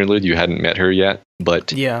interlude, you hadn't met her yet,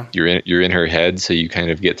 but yeah, you're in her head, so you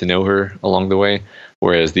kind of get to know her along the way.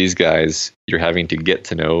 Whereas these guys, you're having to get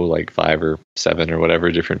to know like 5 or 7 or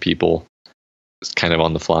whatever different people, kind of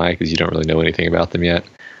on the fly, because you don't really know anything about them yet.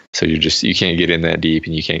 So you can't get in that deep,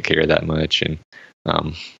 and you can't care that much. And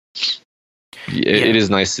it is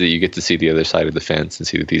nice that you get to see the other side of the fence and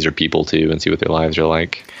see that these are people too, and see what their lives are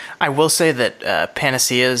like. I will say that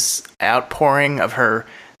Panacea's outpouring of her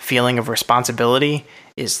feeling of responsibility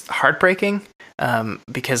is heartbreaking,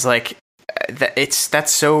 because like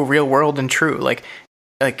that's so real world and true. Like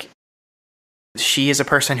she is a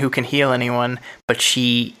person who can heal anyone, but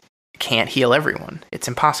she can't heal everyone. It's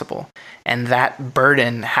impossible, and that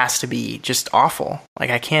burden has to be just awful.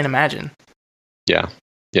 Like I can't imagine. Yeah,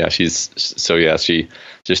 she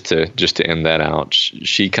just to end that out,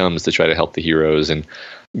 she comes to try to help the heroes, and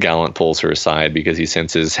Gallant pulls her aside because he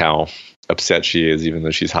senses how upset she is, even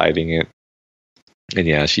though she's hiding it. And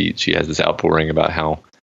yeah, she has this outpouring about how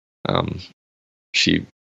she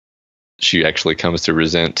actually comes to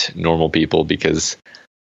resent normal people because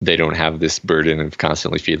they don't have this burden of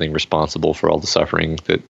constantly feeling responsible for all the suffering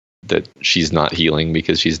that she's not healing,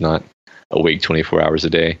 because she's not awake 24 hours a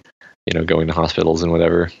day, going to hospitals and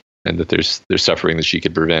whatever, and that there's suffering that she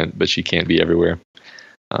could prevent, but she can't be everywhere.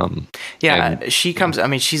 She comes, I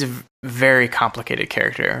mean, she's a very complicated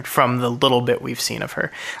character from the little bit we've seen of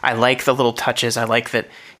her. I like the little touches. I like that,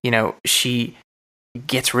 she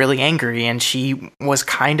gets really angry, and she was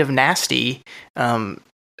kind of nasty,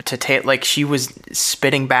 to Taylor. Like she was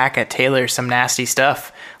spitting back at Taylor some nasty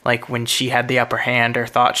stuff, like when she had the upper hand or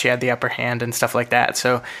thought she had the upper hand and stuff like that.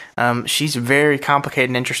 So she's very complicated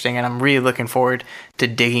and interesting, and I'm really looking forward to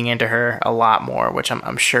digging into her a lot more, which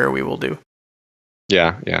I'm sure we will do.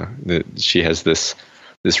 Yeah. She has this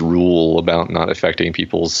rule about not affecting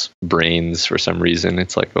people's brains for some reason.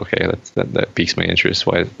 It's like, okay, that piques my interest.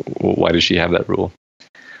 Why does she have that rule?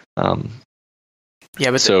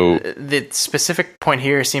 Yeah, but so the specific point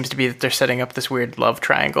here seems to be that they're setting up this weird love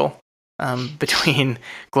triangle between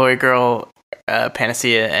Glory Girl,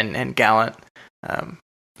 Panacea, and Gallant,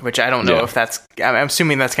 which I don't know if that's... I'm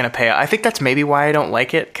assuming that's going to pay out. I think that's maybe why I don't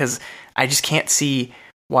like it, because I just can't see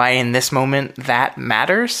why in this moment that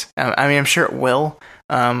matters. I mean, I'm sure it will,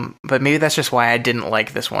 but maybe that's just why I didn't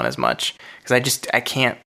like this one as much, because I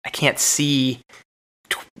can't see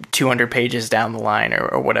 200 pages down the line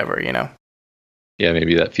or whatever, Yeah,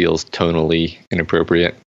 maybe that feels tonally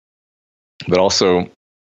inappropriate. But also,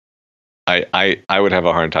 I would have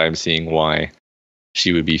a hard time seeing why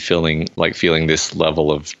she would be feeling this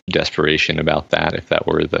level of desperation about that if that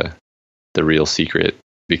were the real secret.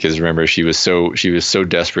 Because remember, she was so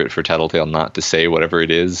desperate for Tattletale not to say whatever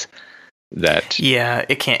it is that... Yeah,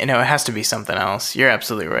 it can't... No, it has to be something else. You're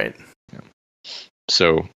absolutely right. Yeah.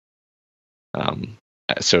 So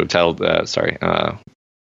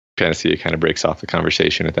Panacea kind of breaks off the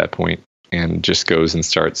conversation at that point and just goes and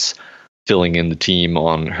starts filling in the team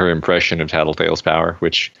on her impression of Tattletale's power,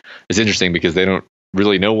 which is interesting because they don't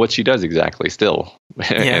really know what she does exactly still.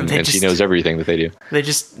 and she knows everything that they do. They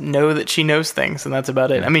just know that she knows things, and that's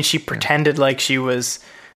about it. I mean, she pretended like she was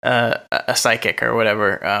a psychic or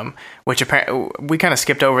whatever, which apparently we kind of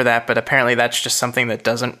skipped over that, but apparently that's just something that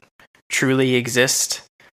doesn't truly exist,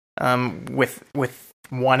 with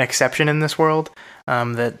one exception in this world.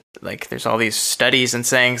 That like there's all these studies and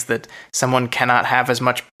sayings that someone cannot have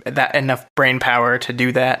enough brain power to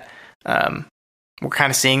do that. We're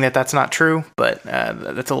kind of seeing that that's not true, but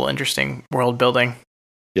that's a little interesting world building.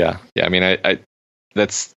 Yeah. I mean, I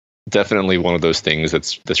that's definitely one of those things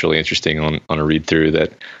that's really interesting on a read through,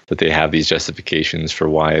 that they have these justifications for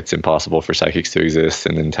why it's impossible for psychics to exist,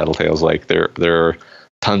 and then Tattletale's like there are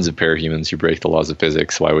tons of parahumans who break the laws of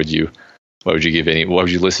physics. Why would you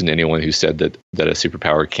listen to anyone who said that a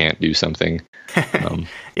superpower can't do something?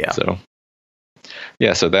 Yeah.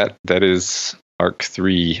 So that is Arc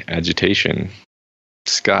 3 Agitation.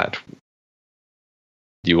 Scott,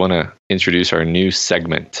 do you want to introduce our new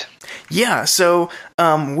segment? Yeah, so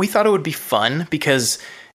we thought it would be fun because,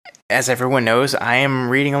 as everyone knows, I am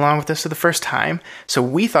reading along with this for the first time. So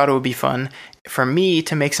we thought it would be fun for me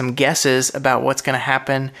to make some guesses about what's going to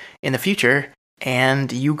happen in the future,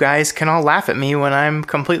 and you guys can all laugh at me when I'm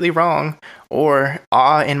completely wrong, or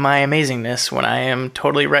awe in my amazingness when I am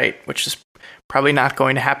totally right, which is probably not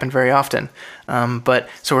going to happen very often.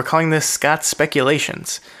 So we're calling this Scott's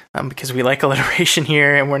Speculations. because we like alliteration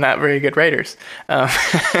here and we're not very good writers.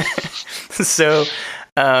 So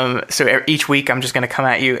each week I'm just going to come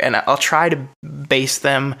at you and I'll try to base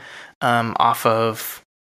them off of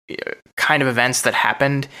kind of events that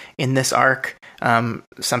happened in this arc.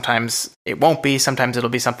 Sometimes it won't be, sometimes it'll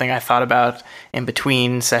be something I thought about in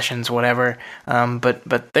between sessions, whatever.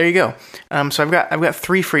 But there you go. So I've got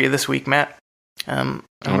 3 for you this week, Matt. All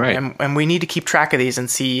right. And we need to keep track of these and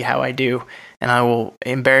see how I do. And I will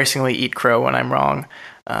embarrassingly eat crow when I'm wrong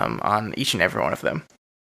on each and every one of them.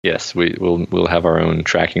 Yes, we'll have our own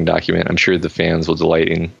tracking document. I'm sure the fans will delight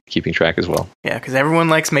in keeping track as well. Yeah, because everyone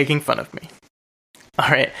likes making fun of me. All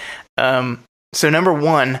right. So number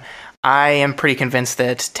 1, I am pretty convinced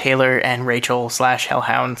that Taylor and Rachel /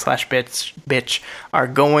 Hellhound / bitch are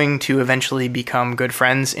going to eventually become good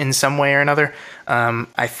friends in some way or another.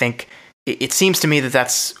 I think it seems to me that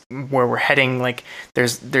that's where we're heading. Like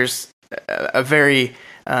there's a very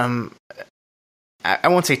I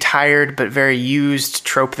won't say tired, but very used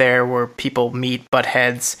trope there where people meet, butt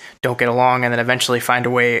heads, don't get along, and then eventually find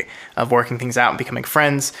a way of working things out and becoming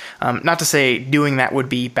friends. Not to say doing that would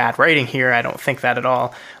be bad writing here. I don't think that at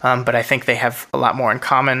all. But I think they have a lot more in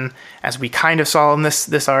common, as we kind of saw in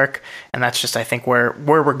this arc. And that's just, I think, where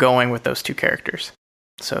we're going with those 2 characters.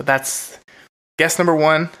 So that's guess number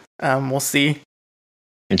 1. We'll see.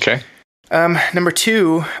 Okay. Number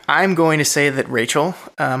 2, I'm going to say that Rachel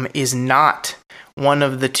is not one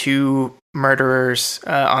of the 2 murderers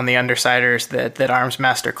on the Undersiders that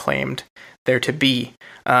Armsmaster claimed there to be.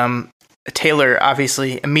 Taylor,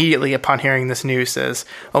 obviously, immediately upon hearing this news says,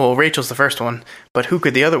 oh, well, Rachel's the first one, but who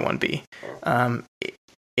could the other one be?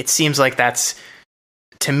 It seems like that's,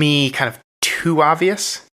 to me, kind of too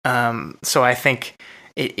obvious. So I think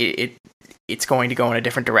it's going to go in a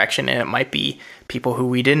different direction, and it might be people who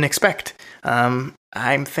we didn't expect. I'm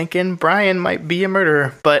thinking Brian might be a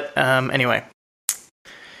murderer, but anyway.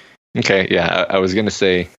 Okay, yeah, I was going to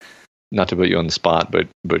say, not to put you on the spot, but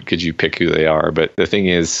could you pick who they are? But the thing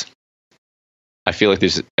is, I feel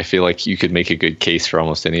like you could make a good case for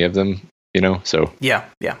almost any of them, so. Yeah.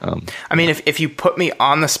 I mean, if you put me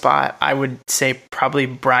on the spot, I would say probably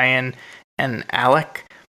Brian and Alec,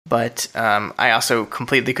 but I also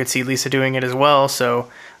completely could see Lisa doing it as well, so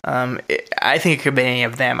I think it could be any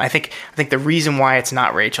of them. I think the reason why it's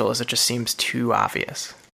not Rachel is it just seems too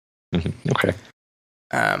obvious. Mm-hmm. Okay.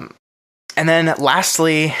 And then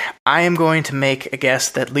lastly, I am going to make a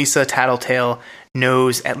guess that Lisa Tattletale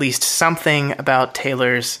knows at least something about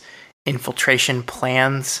Taylor's infiltration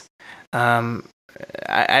plans. I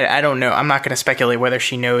don't know. I'm not going to speculate whether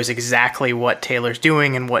she knows exactly what Taylor's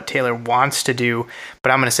doing and what Taylor wants to do,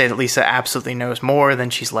 but I'm going to say that Lisa absolutely knows more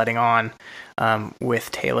than she's letting on with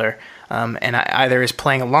Taylor, and either is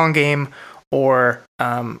playing a long game or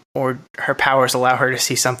her powers allow her to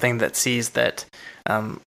see something that sees that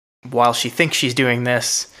while she thinks she's doing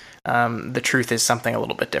this, the truth is something a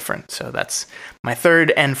little bit different. So that's my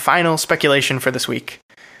 3rd and final speculation for this week.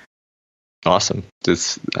 Awesome.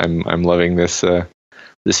 I'm loving this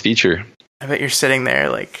feature. I bet you're sitting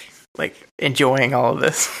there like enjoying all of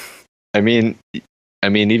this. I mean,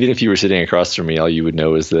 even if you were sitting across from me, all you would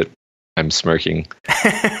know is that I'm smirking.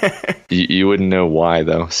 you wouldn't know why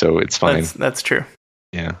though, so it's fine. That's true.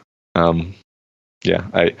 Yeah. Yeah,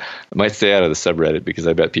 I might stay out of the subreddit because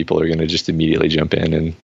I bet people are going to just immediately jump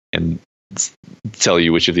in and tell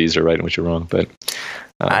you which of these are right and which are wrong. But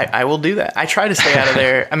I will do that. I try to stay out of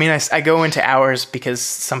there. I mean, I go into ours because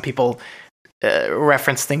some people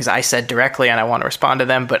reference things I said directly and I want to respond to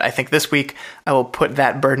them. But I think this week I will put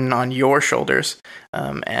that burden on your shoulders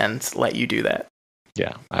and let you do that.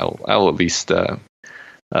 Yeah, I'll at least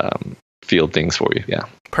field things for you. Yeah.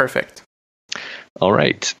 Perfect. All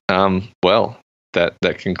right. Well,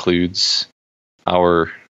 that concludes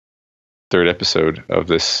our 3rd episode of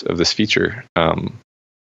this feature.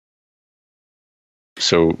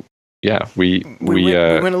 So yeah, we went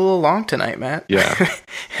a little long tonight, Matt. Yeah,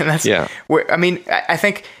 and that's I mean, I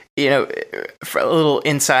think for a little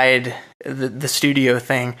inside the studio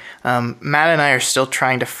thing, Matt and I are still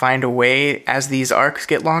trying to find a way as these arcs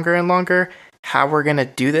get longer and longer how we're gonna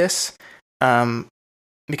do this.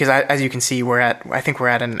 Because as you can see, I think we're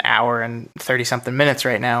at an hour and 30 something minutes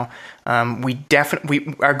right now.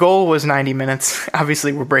 Our goal was 90 minutes.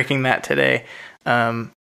 Obviously, we're breaking that today.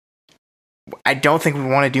 I don't think we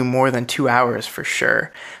want to do more than 2 hours for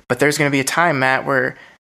sure. But there's going to be a time, Matt, where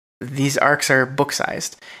these arcs are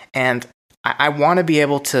book-sized. And I want to be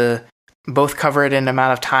able to both cover it in an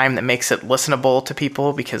amount of time that makes it listenable to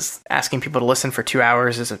people, because asking people to listen for 2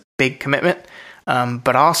 hours is a big commitment.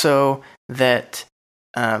 But also that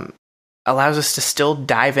allows us to still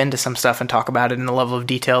dive into some stuff and talk about it in the level of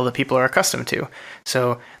detail that people are accustomed to.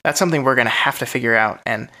 So that's something we're going to have to figure out.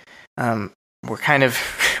 And we're kind of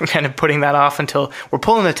putting that off until we're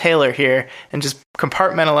pulling a Taylor here and just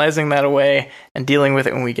compartmentalizing that away and dealing with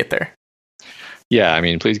it when we get there. Yeah, I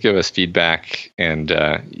mean, please give us feedback, and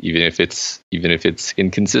even if it's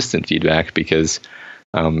inconsistent feedback, because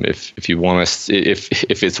if you want us,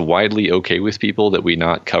 if it's widely okay with people that we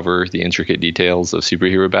not cover the intricate details of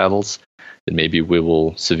superhero battles, then maybe we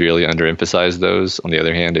will severely underemphasize those. On the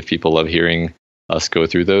other hand, if people love hearing us go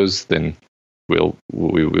through those, then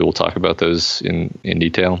we will talk about those in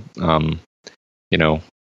detail. We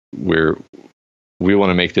want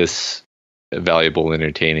to make this valuable and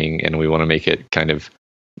entertaining, and we want to make it kind of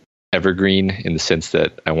evergreen in the sense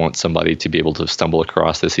that I want somebody to be able to stumble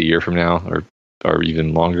across this a year from now or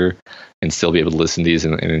even longer and still be able to listen to these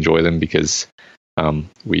and enjoy them, because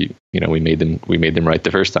we made them right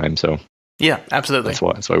the first time. So yeah, absolutely.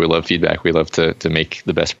 That's why we love feedback. We love to make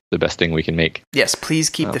the best thing we can make. Yes, please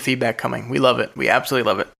keep the feedback coming. We love it. We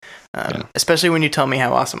absolutely love it. Especially when you tell me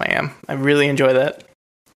how awesome I am. I really enjoy that.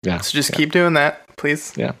 Yeah. So just keep doing that,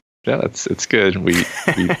 please. Yeah. Yeah, it's good. We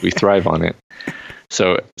thrive on it.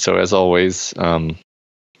 So as always,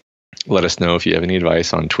 let us know if you have any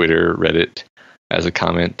advice on Twitter, Reddit, as a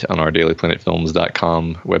comment on our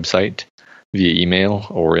dailyplanetfilms.com website, via email,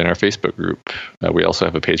 or in our Facebook group. We also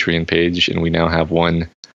have a Patreon page, and we now have one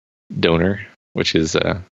donor, which is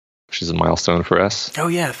a milestone for us. Oh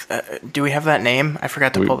yeah, do we have that name? I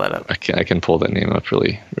forgot to pull that up. I can pull that name up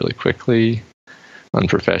really quickly.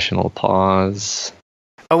 Unprofessional pause.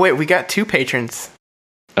 Oh wait, we got 2 patrons.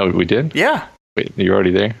 Oh, we did? Yeah. Wait, you're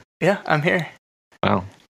already there? Yeah, I'm here. Wow.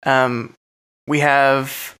 We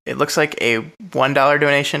have, it looks like a $1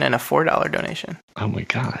 donation and a $4 donation. Oh my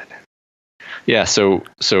God. Yeah, so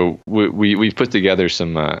we've put together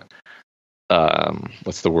some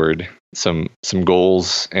what's the word? Some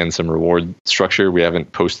goals and some reward structure. We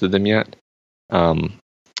haven't posted them yet.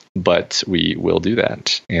 But we will do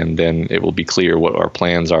that, and then it will be clear what our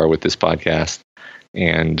plans are with this podcast,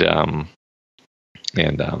 and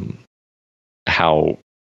how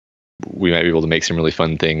we might be able to make some really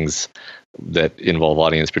fun things that involve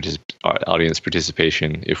audience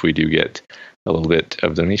participation if we do get a little bit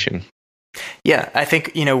of donation. Yeah, I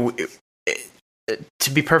think, to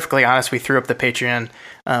be perfectly honest, we threw up the Patreon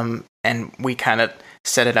and we kind of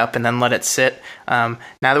set it up and then let it sit. Now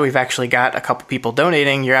that we've actually got a couple people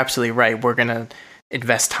donating, you're absolutely right. We're going to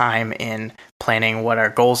invest time in planning what our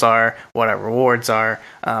goals are, what our rewards are,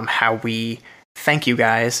 how we thank you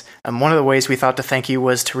guys. One of the ways we thought to thank you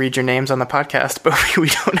was to read your names on the podcast, but we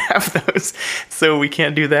don't have those, so we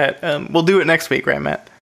can't do that. We'll do it next week, right, Matt?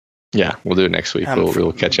 Yeah, we'll do it next week.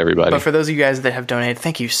 We'll catch everybody. But for those of you guys that have donated,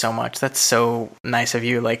 thank you so much. That's so nice of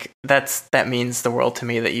you. Like that means the world to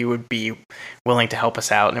me that you would be willing to help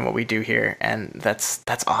us out in what we do here, and that's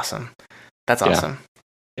awesome. That's awesome.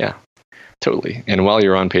 Yeah, totally. And while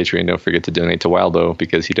you're on Patreon, don't forget to donate to Wildbow,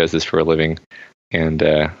 because he does this for a living, and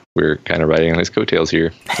we're kind of riding on his coattails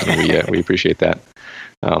here, and we appreciate that.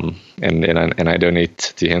 And I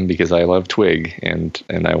donate to him because I love Twig, and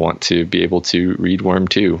I want to be able to read Worm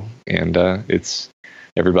too, and it's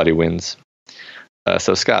everybody wins.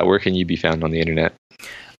 So Scott, where can you be found on the internet?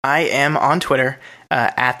 I am on Twitter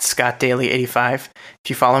at ScottDaily85. If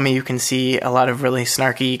you follow me, you can see a lot of really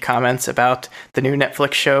snarky comments about the new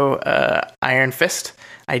Netflix show Iron Fist.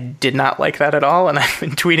 I did not like that at all, and I've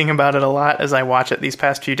been tweeting about it a lot as I watch it these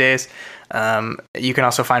past few days. You can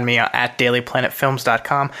also find me at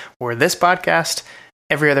dailyplanetfilms.com, where this podcast,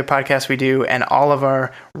 every other podcast we do, and all of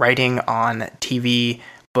our writing on TV,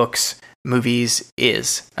 books, movies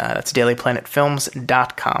is. That's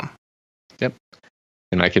dailyplanetfilms.com. Yep.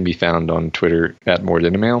 And I can be found on Twitter at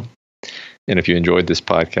MoreThanAMail. And if you enjoyed this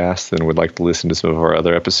podcast and would like to listen to some of our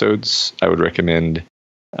other episodes, I would recommend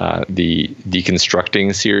the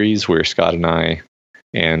Deconstructing series, where Scott and I,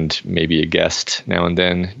 and maybe a guest now and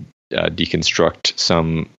then, deconstruct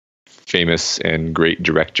some famous and great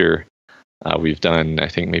director. We've done, I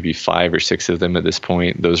think, maybe 5 or 6 of them at this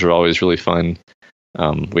point. Those are always really fun.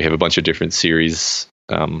 We have a bunch of different series,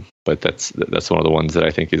 but that's one of the ones that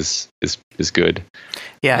I think is good.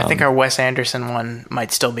 Yeah, I think our Wes Anderson one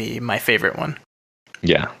might still be my favorite one.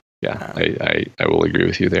 Yeah, I will agree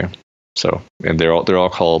with you there. So, and they're all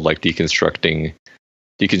called like Deconstructing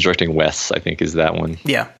Wes, I think, is that one.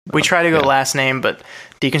 Yeah, we try to go last name, but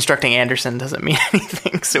Deconstructing Anderson doesn't mean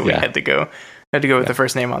anything, so we had to go with the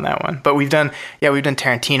first name on that one. But we've done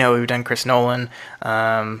Tarantino, we've done Chris Nolan.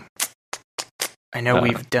 I know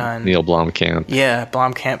we've done Neil Blomkamp. Yeah,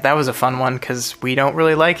 Blomkamp. That was a fun one because we don't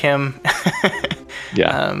really like him.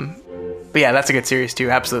 Yeah. But yeah, that's a good series too.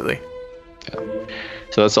 Absolutely.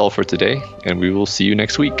 So that's all for today, and we will see you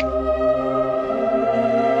next week.